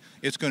day,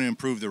 it's going to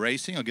improve the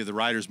racing. It'll give the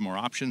riders more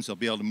options. They'll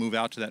be able to move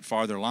out to that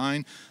farther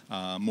line,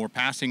 more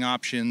passing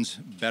options,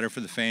 better for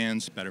the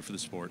fans, better for the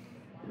sport.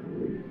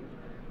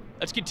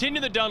 Let's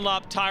continue the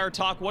Dunlop tire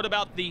talk. What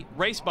about the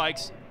race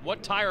bikes?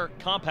 What tire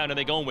compound are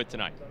they going with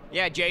tonight?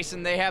 Yeah,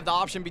 Jason, they have the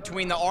option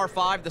between the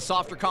R5, the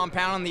softer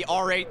compound, and the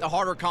R8, the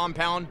harder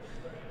compound.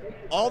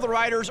 All the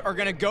riders are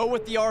going to go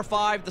with the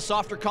R5, the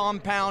softer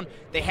compound.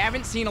 They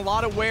haven't seen a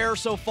lot of wear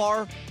so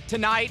far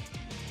tonight,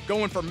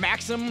 going for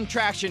maximum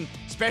traction,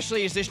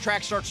 especially as this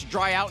track starts to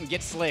dry out and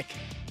get slick.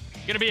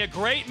 Going to be a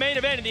great main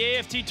event in the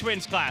AFT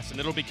Twins class, and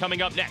it'll be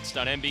coming up next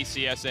on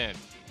NBCSN.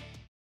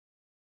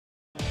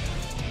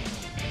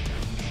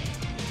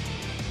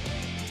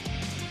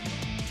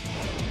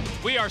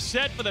 We are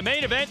set for the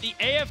main event, the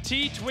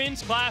AFT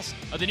Twins class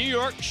of the New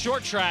York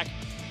Short Track.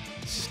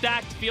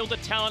 Stacked field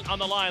of talent on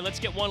the line. Let's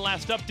get one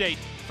last update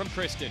from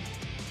Kristen.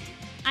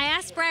 I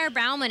asked Briar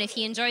Bauman if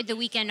he enjoyed the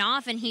weekend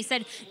off, and he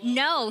said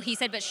no. He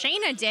said, but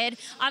Shayna did.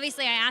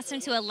 Obviously, I asked him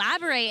to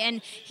elaborate,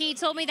 and he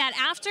told me that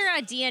after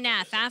a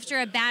DNF,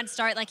 after a bad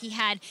start like he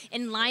had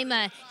in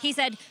Lima, he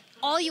said,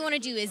 all you want to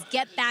do is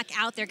get back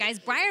out there, guys.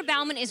 Briar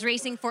Bauman is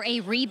racing for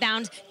a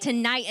rebound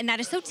tonight, and that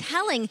is so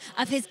telling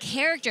of his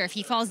character. If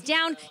he falls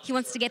down, he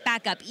wants to get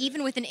back up.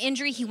 Even with an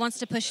injury, he wants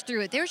to push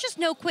through it. There's just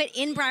no quit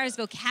in Briar's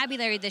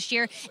vocabulary this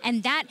year,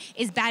 and that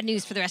is bad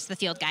news for the rest of the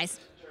field,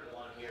 guys.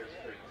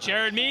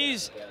 Jared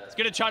Mees is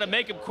going to try to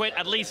make him quit,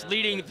 at least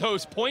leading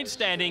those point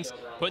standings,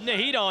 putting the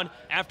heat on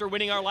after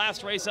winning our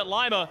last race at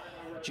Lima.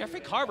 Jeffrey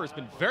Carver's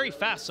been very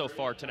fast so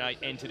far tonight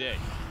and today.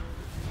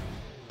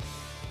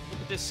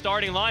 With this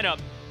starting lineup,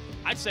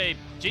 I'd say,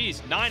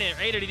 geez, 9 or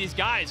 8 of these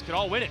guys could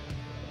all win it.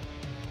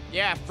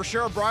 Yeah, for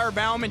sure. Briar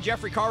Bauman,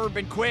 Jeffrey Carver have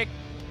been quick.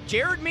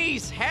 Jared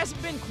Mees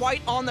hasn't been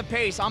quite on the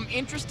pace. I'm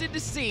interested to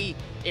see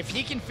if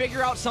he can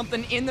figure out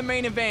something in the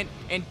main event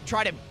and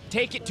try to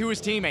take it to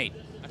his teammate.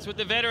 That's what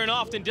the veteran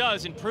often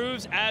does,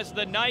 improves as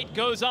the night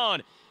goes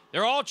on.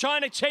 They're all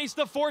trying to chase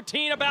the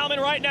 14 of Bauman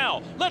right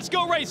now. Let's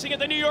go racing at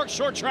the New York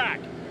Short Track.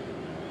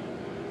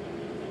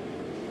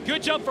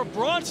 Good jump for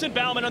Bronson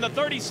Bauman on the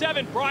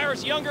 37,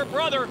 Briar's younger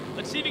brother.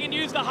 Let's see if he can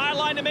use the high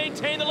line to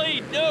maintain the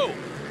lead. No,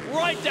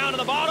 right down to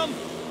the bottom.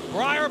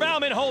 Briar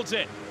Bauman holds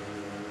it.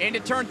 Into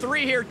turn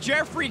 3 here,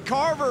 Jeffrey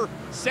Carver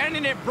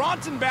sending it.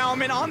 Bronson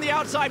Bauman on the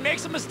outside,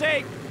 makes a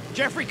mistake.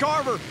 Jeffrey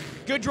Carver,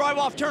 good drive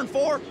off turn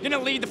 4, gonna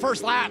lead the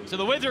first lap. So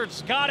the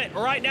Wizards got it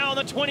right now on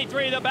the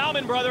 23, the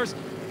Bauman brothers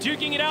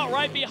duking it out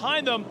right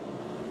behind them.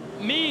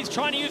 Mees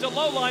trying to use a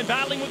low line,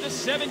 battling with the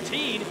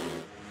 17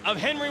 of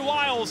Henry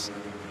Wiles.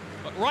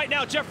 But right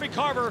now, Jeffrey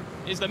Carver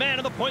is the man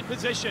in the point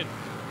position.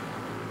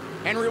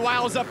 Henry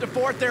Wiles up to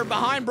 4th there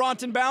behind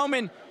Bronson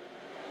Bauman.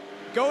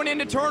 Going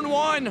into turn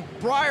 1,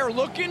 Briar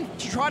looking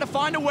to try to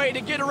find a way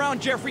to get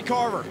around Jeffrey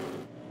Carver.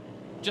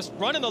 Just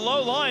running the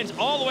low lines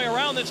all the way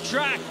around this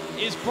track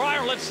is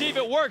Briar. Let's see if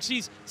it works.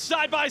 He's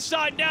side by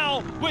side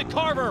now with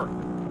Carver,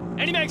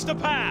 and he makes the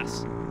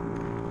pass.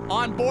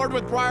 On board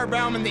with Briar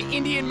Bauman, the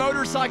Indian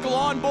motorcycle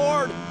on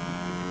board.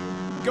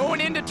 Going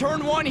into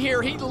turn 1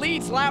 here, he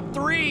leads lap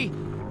 3.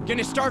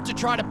 Gonna start to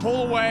try to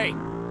pull away.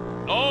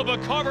 Oh,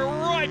 but Carver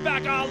right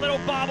back on a little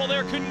bobble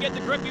there. Couldn't get the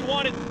grip he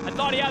wanted. I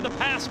thought he had the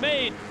pass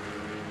made.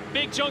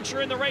 Big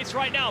juncture in the race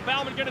right now.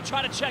 Bauman gonna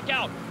try to check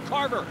out.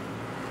 Carver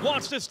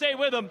wants to stay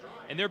with him,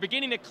 and they're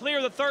beginning to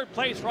clear the 3rd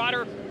place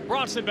rider,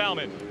 Bronson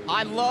Bauman.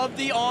 I love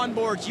the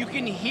onboards. You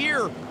can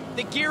hear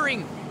the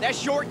gearing, that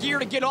short gear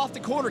to get off the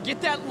corner,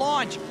 get that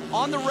launch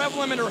on the rev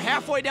limiter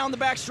halfway down the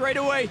back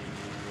straightaway.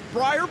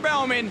 Briar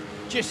Bauman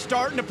just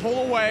starting to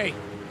pull away.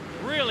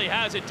 Really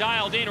has it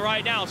dialed in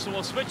right now, so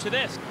we'll switch to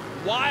this.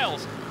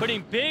 Wiles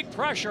putting big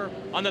pressure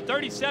on the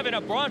 37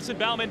 of Bronson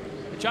Bauman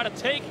to try to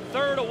take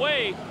 3rd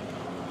away.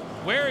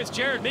 Where is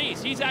Jared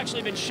Mees? He's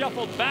actually been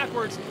shuffled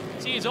backwards.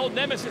 See his old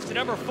nemesis to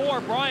number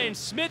 4, Brian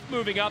Smith,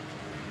 moving up.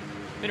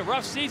 Been a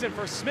rough season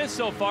for Smith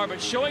so far,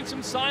 but showing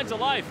some signs of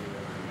life.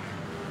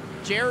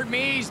 Jared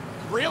Mees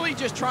really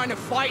just trying to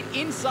fight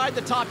inside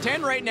the top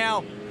 10 right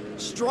now.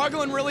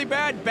 Struggling really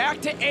bad,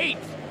 back to 8th.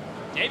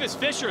 Davis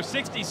Fisher,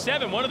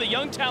 67, one of the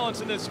young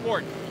talents in this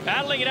sport,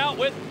 battling it out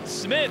with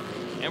Smith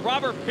and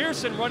Robert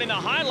Pearson running the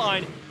high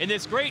line in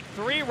this great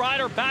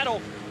 3-rider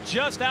battle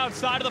just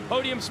outside of the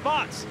podium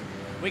spots.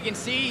 We can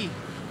see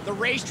the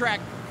racetrack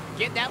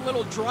get that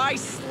little dry,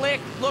 slick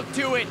look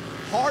to it,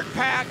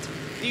 hard-packed.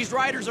 These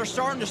riders are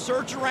starting to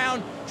search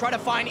around, try to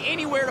find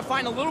anywhere to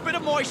find a little bit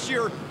of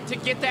moisture to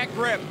get that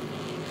grip.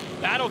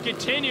 Battle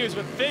continues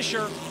with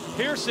Fisher,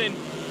 Pearson,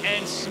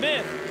 and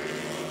Smith.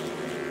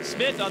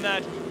 Smith on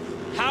that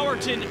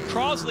Howerton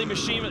Crosley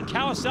machine with a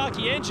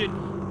Kawasaki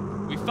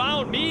engine. We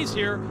found Mees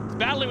here,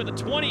 battling with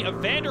the 20 of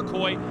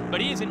Vanderkoy, but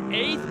he is in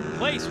 8th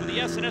place with the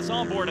SNS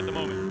on board at the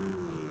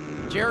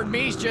moment. Jared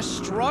Mees just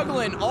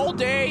struggling all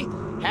day,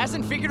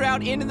 hasn't figured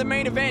out into the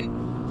main event.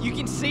 You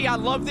can see, I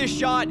love this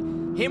shot,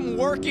 him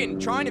working,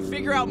 trying to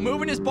figure out,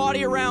 moving his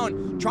body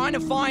around, trying to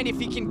find if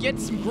he can get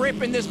some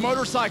grip in this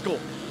motorcycle.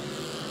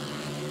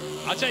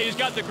 I'll tell you, he's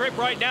got the grip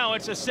right now.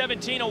 It's a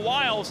 17 of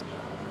Wiles.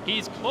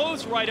 He's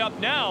close right up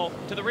now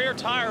to the rear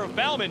tire of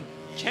Bauman.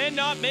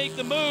 Cannot make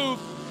the move.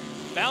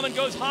 Bauman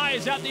goes high.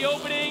 Is that the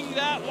opening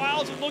that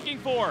Wiles is looking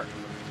for?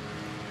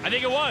 I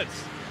think it was.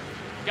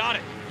 Got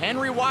it.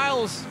 Henry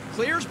Wiles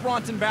clears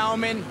Bronson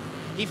Bauman.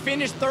 He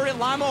finished 3rd at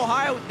Lima,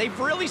 Ohio. They've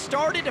really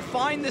started to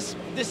find this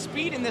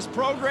speed in this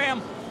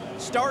program.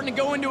 Starting to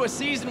go into a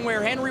season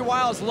where Henry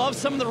Wiles loves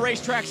some of the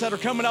racetracks that are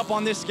coming up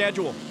on this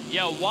schedule.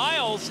 Yeah,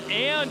 Wiles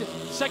and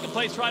 2nd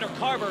place rider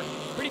Carver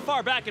pretty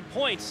far back in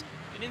points.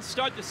 They didn't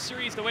start the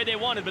series the way they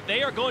wanted, but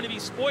they are going to be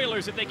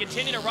spoilers if they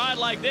continue to ride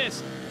like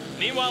this.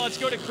 Meanwhile, let's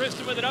go to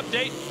Kristen with an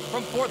update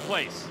from 4th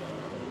place.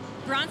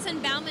 Bronson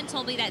Bauman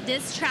told me that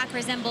this track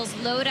resembles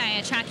Lodi,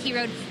 a track he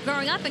rode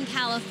growing up in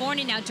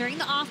California. Now, during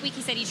the off week,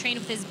 he said he trained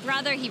with his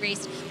brother. He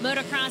raced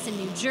motocross in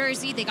New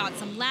Jersey. They got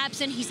some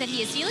laps in. He said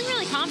he is feeling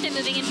really confident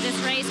moving into this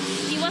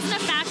race. He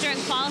wasn't a factor in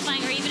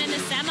qualifying or even in the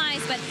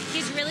semis, but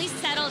he's really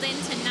settled in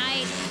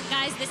tonight.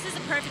 Guys, this is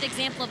a perfect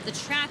example of the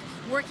track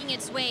working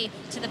its way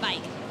to the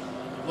bike.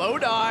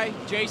 Lodi,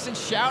 Jason,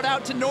 shout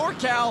out to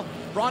NorCal.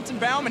 Bronson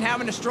Bauman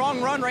having a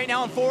strong run right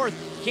now in 4th.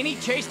 Can he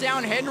chase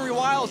down Henry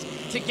Wiles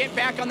to get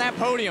back on that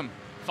podium?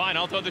 Fine,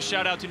 I'll throw the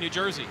shout out to New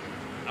Jersey.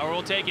 Or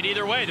we'll take it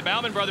either way. The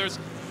Bauman brothers,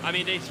 I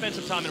mean, they spent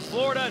some time in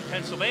Florida and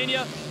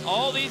Pennsylvania.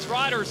 All these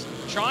riders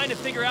trying to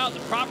figure out the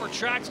proper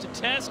tracks to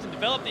test and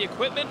develop the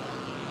equipment.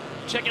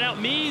 Checking out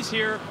Mees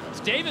here.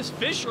 It's Davis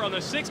Fisher on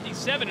the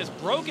 67 is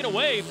broken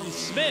away from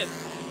Smith,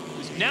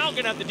 who's now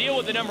gonna have to deal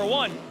with the number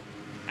 1.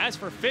 As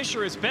for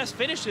Fisher, his best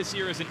finish this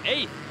year is an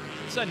 8th.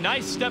 It's a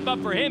nice step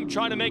up for him,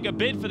 trying to make a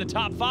bid for the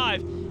top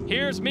 5.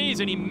 Here's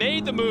Mees, and he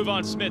made the move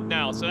on Smith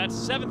now, so that's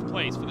 7th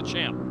place for the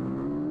champ.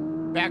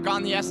 Back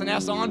on the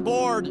SNS on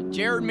board,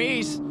 Jared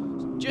Mees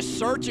just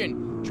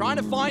searching, trying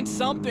to find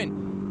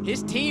something.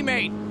 His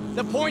teammate,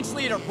 the points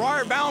leader,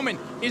 Briar Bauman,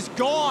 is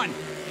gone.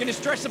 Gonna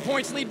stretch the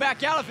points lead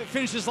back out if it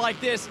finishes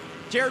like this.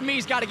 Jared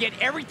Mees got to get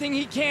everything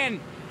he can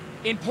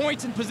in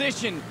points and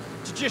position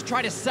to just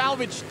try to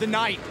salvage the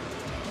night.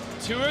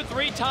 2 or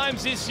 3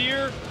 times this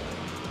year,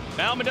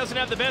 Bauman doesn't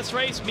have the best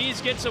race.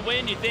 Mees gets a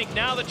win. You think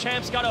now the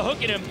champ's got a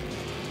hook in him.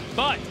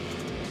 But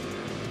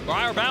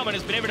Briar Bauman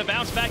has been able to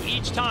bounce back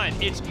each time.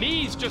 It's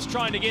Mees just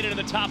trying to get into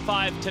the top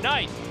 5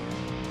 tonight.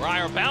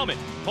 Briar Bauman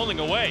pulling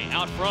away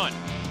out front.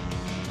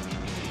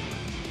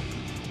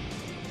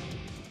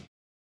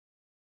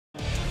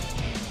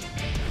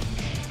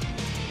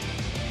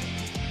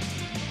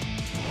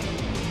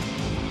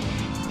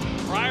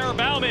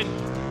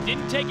 Bauman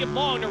didn't take him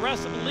long to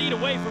wrestle the lead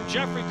away from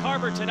Jeffrey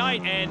Carver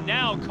tonight, and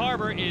now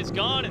Carver is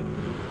gone, and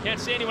can't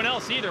see anyone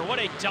else either. What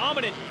a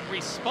dominant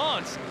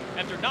response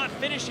after not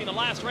finishing the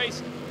last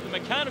race, the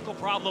mechanical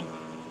problem.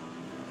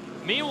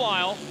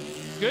 Meanwhile,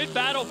 good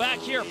battle back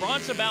here.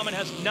 Bronson Bauman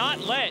has not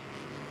let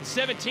the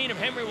 17 of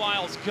Henry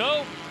Wiles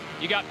go.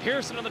 You got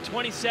Pearson on the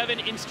 27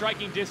 in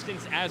striking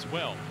distance as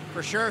well.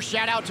 For sure,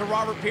 shout out to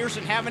Robert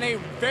Pearson having a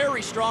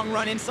very strong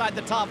run inside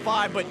the top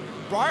 5, but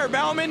Briar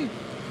Bauman,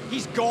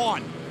 he's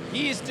gone.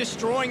 He is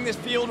destroying this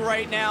field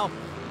right now.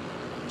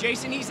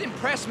 Jason, he's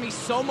impressed me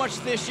so much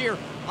this year.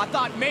 I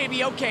thought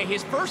maybe, okay,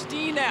 his first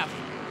DNF,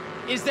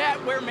 is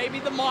that where maybe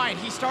the mind,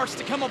 he starts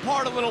to come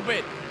apart a little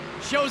bit.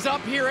 Shows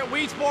up here at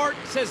Weedsport,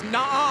 says,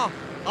 nah,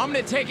 I'm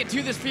gonna take it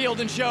to this field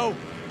and show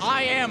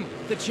I am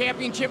the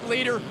championship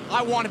leader.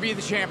 I want to be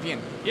the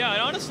champion. Yeah,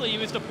 and honestly, he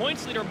was the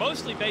points leader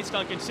mostly based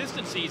on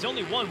consistency. He's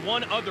only won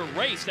one other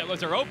race. That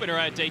was our opener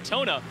at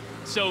Daytona.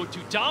 So to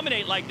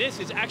dominate like this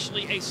is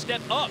actually a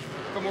step up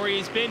from where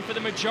he's been for the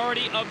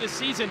majority of the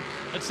season.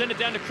 Let's send it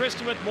down to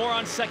Kristen with more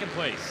on second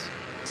place.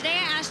 Today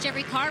I asked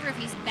Jeffrey Carver if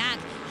he's back.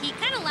 He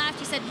kind of laughed.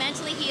 He said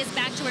mentally he is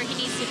back to where he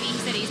needs to be. He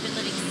said he's been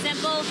living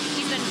simple.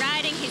 He's been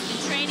riding. He's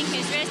been training.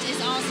 His wrist is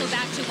also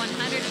back to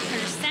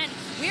 100%.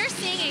 We're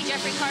seeing a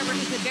Jeffrey Carver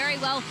who could very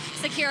well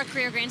secure a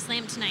career Grand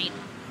Slam tonight.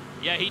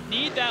 Yeah, he'd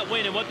need that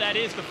win, and what that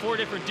is, the 4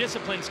 different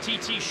disciplines,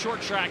 TT,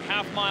 short track,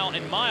 half mile,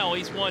 and mile.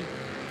 He's won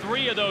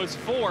 3 of those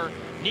 4.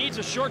 Needs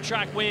a short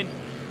track win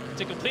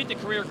to complete the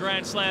career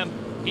Grand Slam.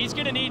 He's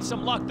gonna need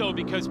some luck though,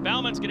 because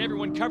Bauman's got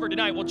everyone covered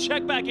tonight. We'll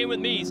check back in with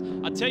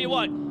Mies. I'll tell you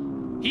what,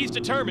 he's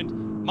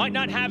determined. Might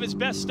not have his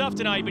best stuff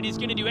tonight, but he's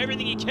gonna do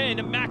everything he can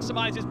to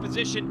maximize his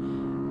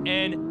position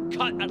and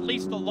cut at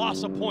least the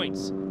loss of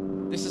points.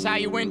 This is how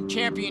you win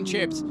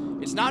championships.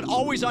 It's not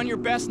always on your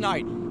best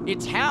night.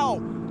 It's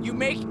how you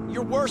make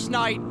your worst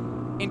night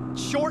and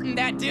shorten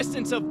that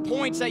distance of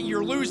points that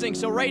you're losing.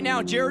 So right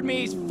now, Jared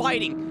Mies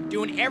fighting,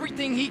 doing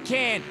everything he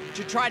can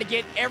to try to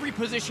get every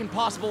position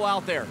possible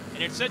out there.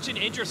 And it's such an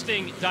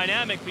interesting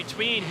dynamic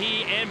between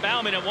he and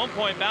Bauman. At one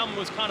point, Bauman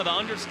was kind of the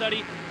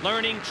understudy,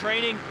 learning,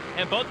 training,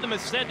 and both of them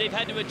have said they've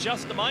had to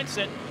adjust the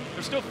mindset.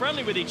 They're still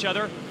friendly with each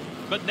other,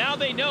 but now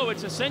they know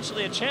it's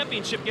essentially a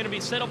championship going to be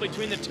settled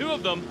between the two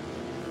of them.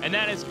 And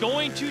that is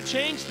going to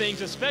change things,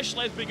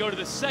 especially as we go to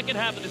the second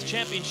half of this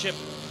championship.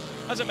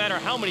 Doesn't matter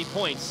how many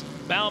points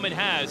Bauman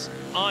has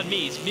on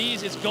Mies.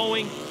 Mies is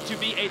going to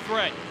be a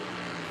threat.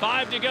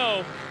 5 to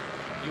go.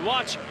 You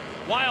watch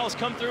Wiles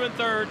come through in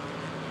 3rd.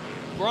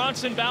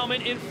 Bronson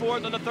Bauman in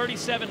 4th on the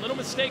 37. Little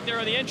mistake there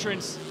on the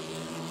entrance.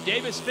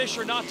 Davis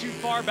Fisher not too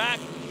far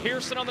back.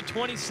 Pearson on the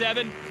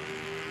 27.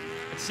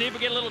 Let's see if we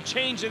get a little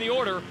change in the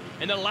order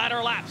in the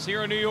latter laps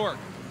here in New York.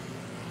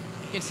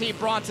 You can see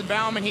Bronson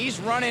Bauman, he's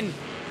running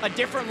a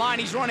different line.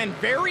 He's running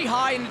very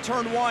high into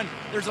turn 1.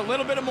 There's a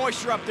little bit of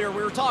moisture up there.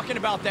 We were talking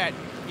about that.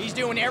 He's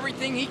doing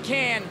everything he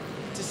can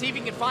to see if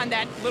he can find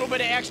that little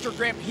bit of extra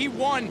grip. He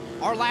won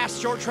our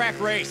last short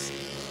track race.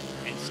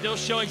 And still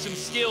showing some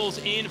skills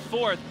in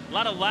 4th. A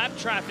lot of lap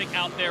traffic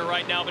out there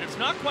right now, but it's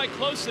not quite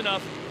close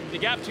enough. The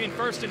gap between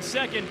 1st and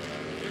 2nd.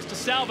 There's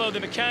DeSalvo,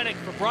 the mechanic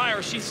for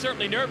Briar. She's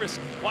certainly nervous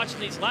watching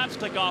these laps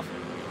click off.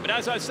 But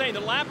as I was saying,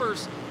 the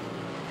lappers,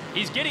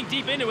 he's getting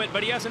deep into it,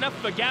 but he has enough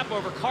of a gap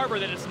over Carver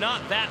that it's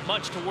not that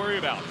much to worry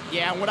about.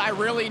 Yeah, and what I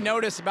really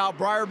notice about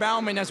Briar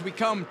Bauman as we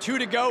come 2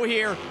 to go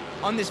here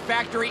on this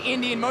factory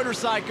Indian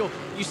motorcycle,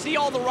 you see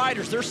all the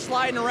riders, they're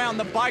sliding around,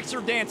 the bikes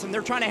are dancing,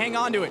 they're trying to hang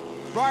on to it.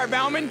 Briar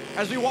Bauman,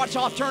 as we watch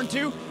off turn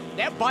 2,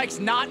 that bike's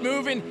not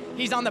moving.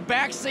 He's on the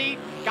back seat,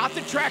 got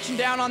the traction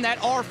down on that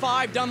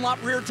R5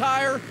 Dunlop rear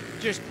tire,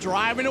 just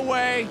driving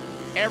away.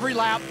 Every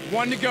lap,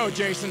 1 to go,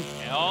 Jason.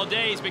 And all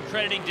day he's been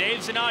crediting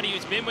Dave Zanotti,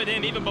 who's been with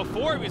him even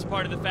before he was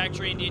part of the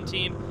factory Indian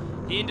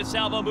team. He and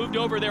DeSalvo moved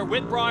over there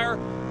with Briar.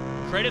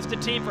 Credits to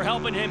team for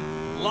helping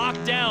him lock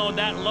down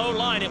that low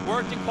line. It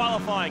worked in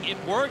qualifying, it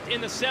worked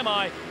in the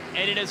semi,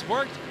 and it has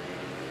worked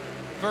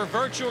for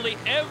virtually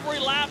every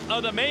lap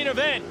of the main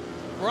event.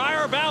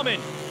 Briar Bauman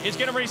is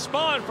going to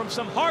respond from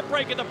some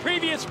heartbreak in the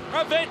previous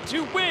event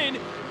to win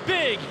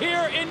big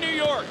here in New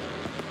York.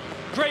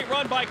 Great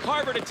run by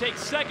Carver to take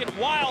 2nd.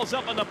 Wiles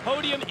up on the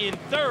podium in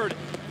 3rd.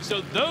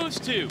 So those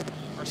two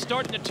are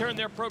starting to turn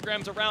their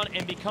programs around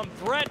and become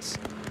threats,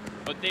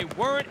 but they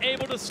weren't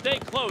able to stay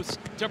close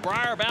to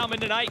Briar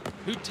Bauman tonight,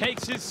 who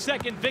takes his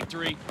 2nd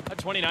victory of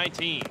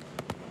 2019.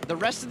 The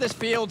rest of this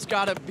field's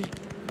got to be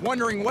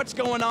wondering what's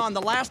going on.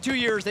 The last 2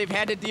 years, they've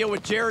had to deal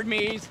with Jared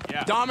Mies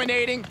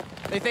dominating.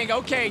 They think,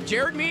 okay,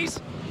 Jared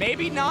Mies,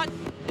 maybe not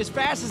as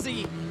fast as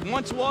he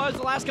once was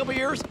the last couple of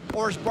years,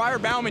 or is Briar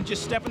Bauman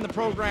just stepping the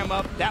program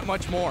up that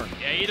much more?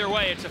 Yeah, either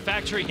way, it's a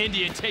factory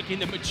Indian taking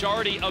the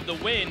majority of the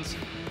wins.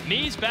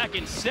 Mies back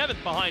in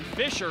 7th behind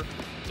Fisher,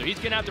 so he's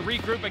gonna have to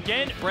regroup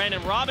again.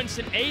 Brandon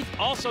Robinson 8th,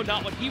 also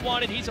not what he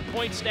wanted. He's a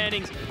point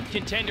standings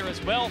contender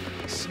as well.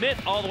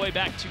 Smith all the way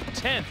back to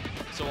 10th.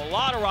 So a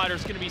lot of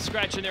riders gonna be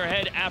scratching their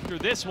head after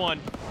this one.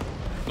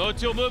 Go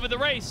to a move of the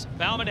race.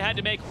 Bauman had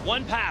to make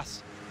 1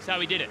 pass. That's how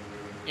he did it.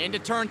 Into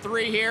turn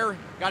 3 here.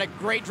 Got a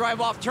great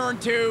drive off turn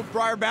 2.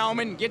 Briar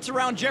Bauman gets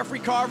around Jeffrey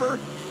Carver.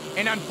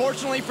 And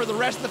unfortunately for the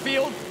rest of the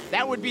field,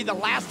 that would be the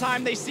last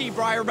time they see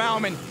Briar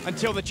Bauman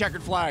until the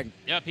checkered flag.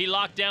 Yep, he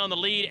locked down the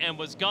lead and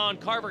was gone.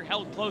 Carver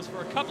held close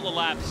for a couple of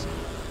laps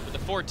with the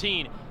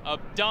 14, a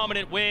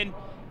dominant win.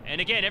 And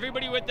again,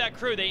 everybody with that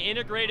crew, they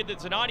integrated the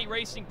Zanatti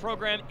Racing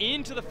program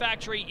into the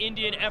factory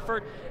Indian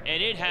effort,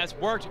 and it has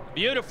worked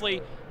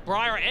beautifully.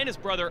 Briar and his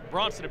brother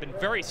Bronson have been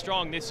very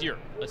strong this year.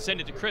 Let's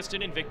send it to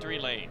Kristen in victory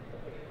lane.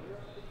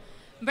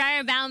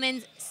 Briar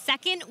Bauman's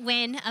second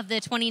win of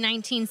the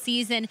 2019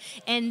 season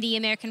in the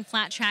American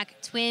Flat Track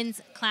Twins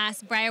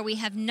class. Briar, we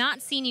have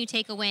not seen you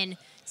take a win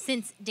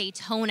since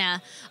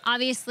Daytona.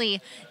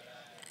 Obviously,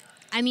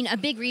 I mean, a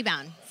big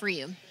rebound for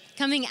you.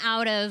 Coming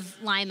out of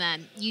Lima,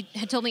 you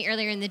had told me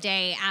earlier in the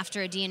day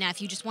after a DNF,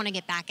 you just want to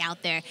get back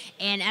out there.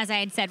 And as I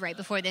had said right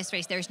before this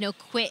race, there's no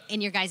quit in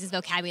your guys'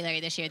 vocabulary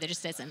this year. There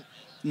just isn't.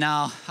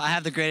 No, I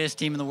have the greatest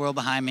team in the world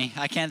behind me.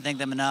 I can't thank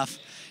them enough.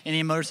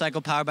 Indian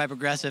Motorcycle, powered by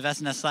Progressive,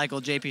 SNS Cycle,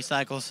 JP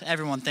Cycles,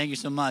 everyone, thank you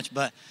so much.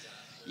 But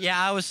yeah,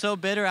 I was so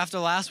bitter after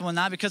the last one,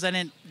 not because I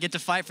didn't get to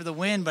fight for the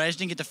win, but I just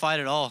didn't get to fight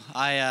at all.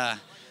 I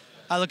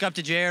look up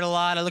to Jared a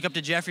lot. I look up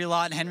to Jeffrey a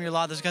lot and Henry a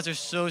lot. Those guys are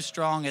so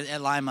strong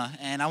at Lima,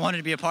 and I wanted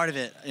to be a part of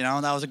it. You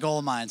know, that was a goal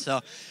of mine. So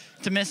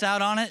to miss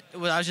out on it,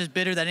 I was just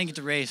bitter that I didn't get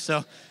to race.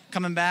 So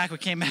coming back, we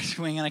came back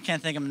swinging, and I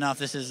can't thank them enough.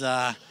 This is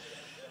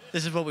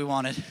what we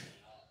wanted.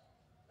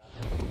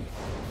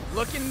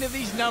 Looking into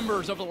these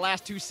numbers over the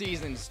last 2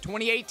 seasons,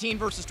 2018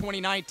 versus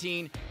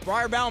 2019,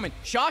 Briar Bauman,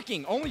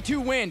 shocking, only 2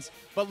 wins,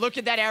 but look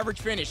at that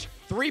average finish,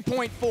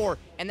 3.4,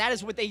 and that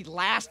is with a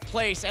last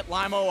place at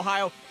Lima,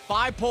 Ohio.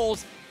 5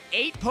 poles,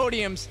 8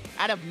 podiums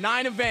out of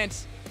 9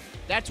 events.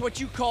 That's what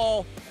you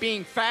call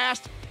being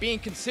fast, being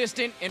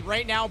consistent, and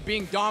right now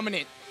being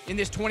dominant in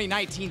this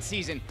 2019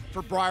 season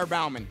for Briar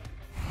Bauman.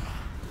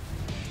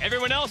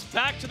 Everyone else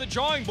back to the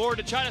drawing board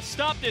to try to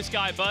stop this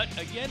guy, but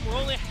again, we're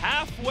only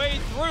halfway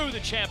through the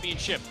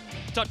championship.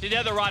 Talk to the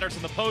other riders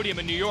on the podium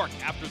in New York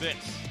after this.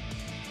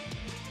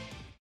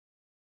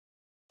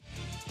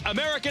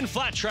 American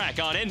Flat Track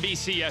on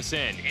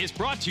NBCSN is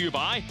brought to you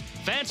by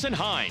Vance &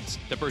 Hines,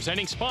 the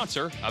presenting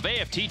sponsor of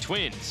AFT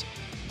Twins.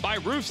 By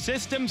Roof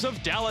Systems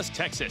of Dallas,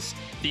 Texas,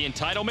 the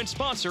entitlement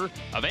sponsor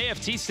of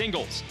AFT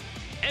Singles.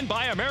 And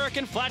by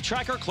American Flat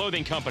Tracker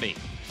Clothing Company.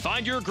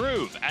 Find your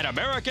groove at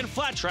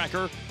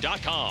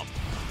AmericanFlatTracker.com.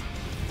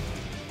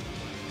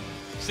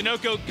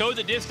 Sunoco Go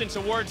the Distance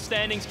Award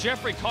standings.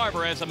 Jeffrey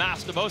Carver has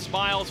amassed the most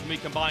miles when we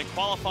combine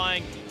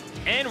qualifying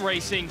and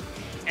racing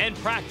and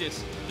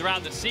practice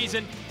throughout the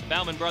season.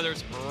 Bauman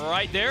brothers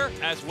right there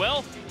as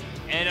well.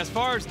 And as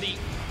far as the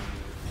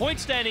point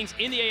standings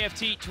in the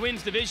AFT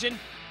Twins division,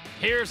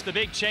 here's the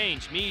big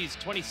change. Mees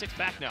 26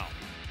 back now.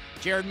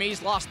 Jared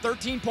Mees lost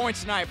 13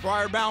 points tonight.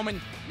 Briar Bauman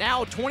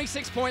now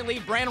 26-point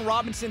lead. Brandon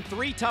Robinson,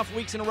 3 tough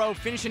weeks in a row,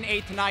 finishing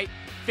 8th tonight,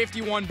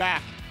 51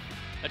 back.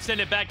 Let's send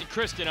it back to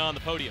Kristen on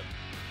the podium.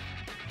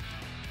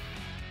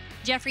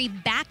 Jeffrey,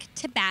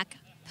 back-to-back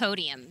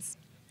podiums.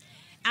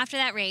 After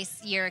that race,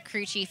 your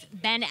crew chief,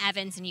 Ben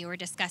Evans, and you were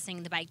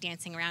discussing the bike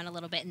dancing around a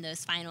little bit in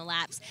those final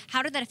laps.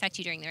 How did that affect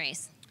you during the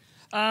race?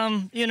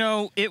 You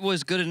know, it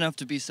was good enough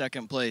to be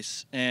second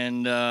place,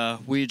 and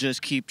we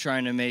just keep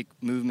trying to make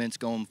movements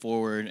going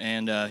forward.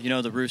 And, you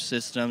know, the roof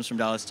systems from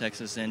Dallas,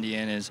 Texas,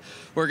 Indian is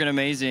working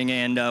amazing,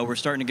 and we're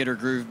starting to get our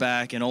groove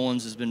back, and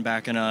Olin's has been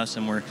backing us,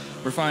 and we're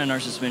finding our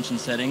suspension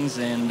settings,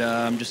 and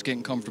I'm just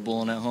getting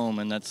comfortable and at home,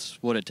 and that's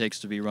what it takes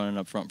to be running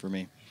up front for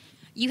me.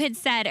 You had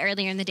said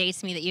earlier in the day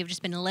to me that you've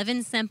just been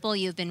living simple,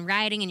 you've been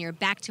riding, and you're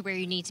back to where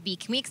you need to be.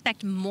 Can we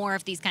expect more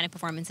of these kind of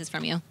performances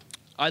from you?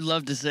 I'd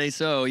love to say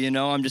so. You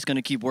know, I'm just going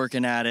to keep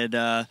working at it.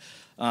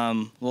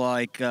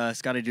 Like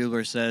Scotty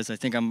Dougler says, I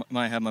think I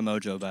might have my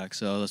mojo back,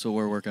 so that's what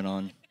we're working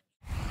on.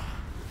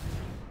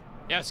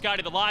 Yeah,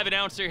 Scotty, the live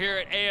announcer here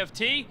at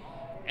AFT,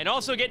 and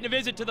also getting a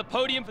visit to the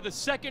podium for the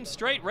 2nd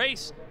straight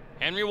race.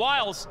 Henry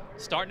Wiles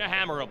starting to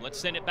hammer him. Let's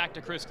send it back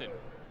to Kristen.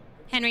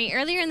 Henry,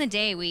 earlier in the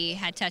day, we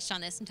had touched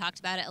on this and talked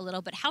about it a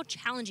little, but how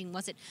challenging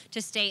was it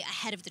to stay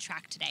ahead of the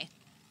track today?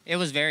 It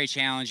was very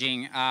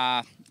challenging.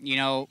 You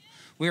know,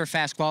 we were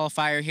fast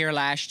qualifier here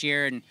last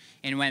year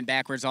and went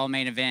backwards all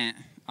main event.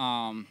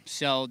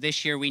 So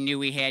this year we knew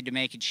we had to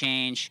make a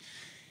change,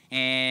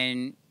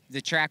 and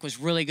the track was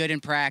really good in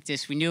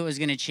practice. We knew it was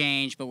going to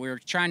change, but we were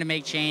trying to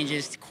make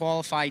changes to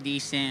qualify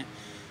decent,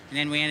 and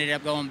then we ended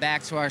up going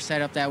back to our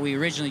setup that we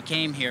originally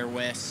came here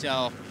with.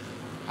 So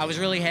I was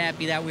really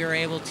happy that we were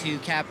able to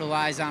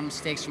capitalize on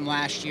mistakes from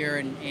last year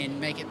and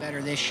make it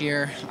better this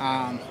year.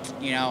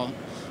 You know,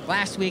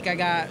 last week I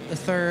got the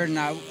 3rd, and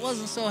I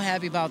wasn't so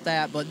happy about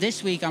that. But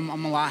this week I'm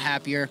a lot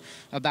happier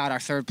about our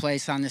 3rd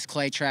place on this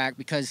clay track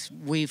because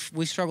we've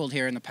struggled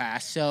here in the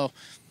past. So,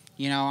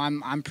 you know,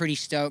 I'm pretty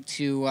stoked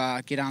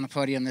to get on the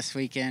podium this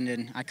weekend,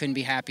 and I couldn't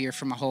be happier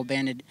for my whole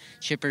Banded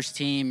Chippers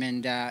team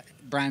and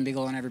Brian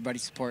Beagle and everybody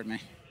supporting me.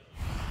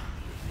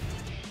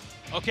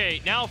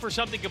 Okay, now for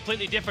something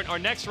completely different. Our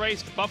next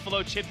race, the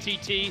Buffalo Chip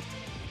TT,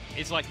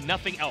 is like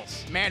nothing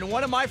else. Man,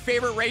 one of my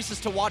favorite races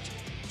to watch.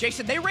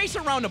 Jason, they race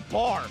around a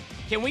bar.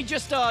 Can we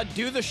just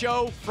do the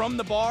show from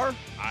the bar?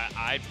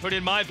 I put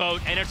in my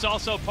vote, and it's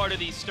also part of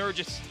the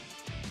Sturgis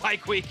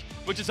Bike Week,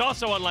 which is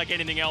also unlike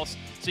anything else.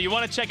 So you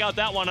want to check out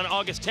that one on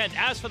August 10th.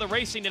 As for the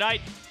racing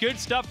tonight, good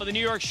stuff for the New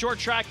York short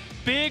track.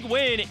 Big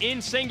win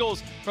in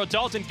singles for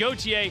Dalton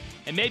Gauthier,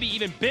 and maybe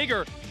even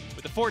bigger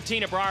with the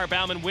 14 of Briar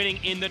Bauman winning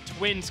in the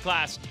twins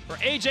class. For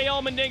AJ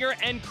Allmendinger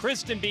and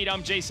Kristen Beat,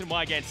 I'm Jason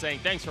Wygant saying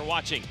thanks for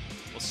watching.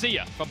 We'll see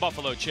you from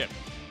Buffalo Chip.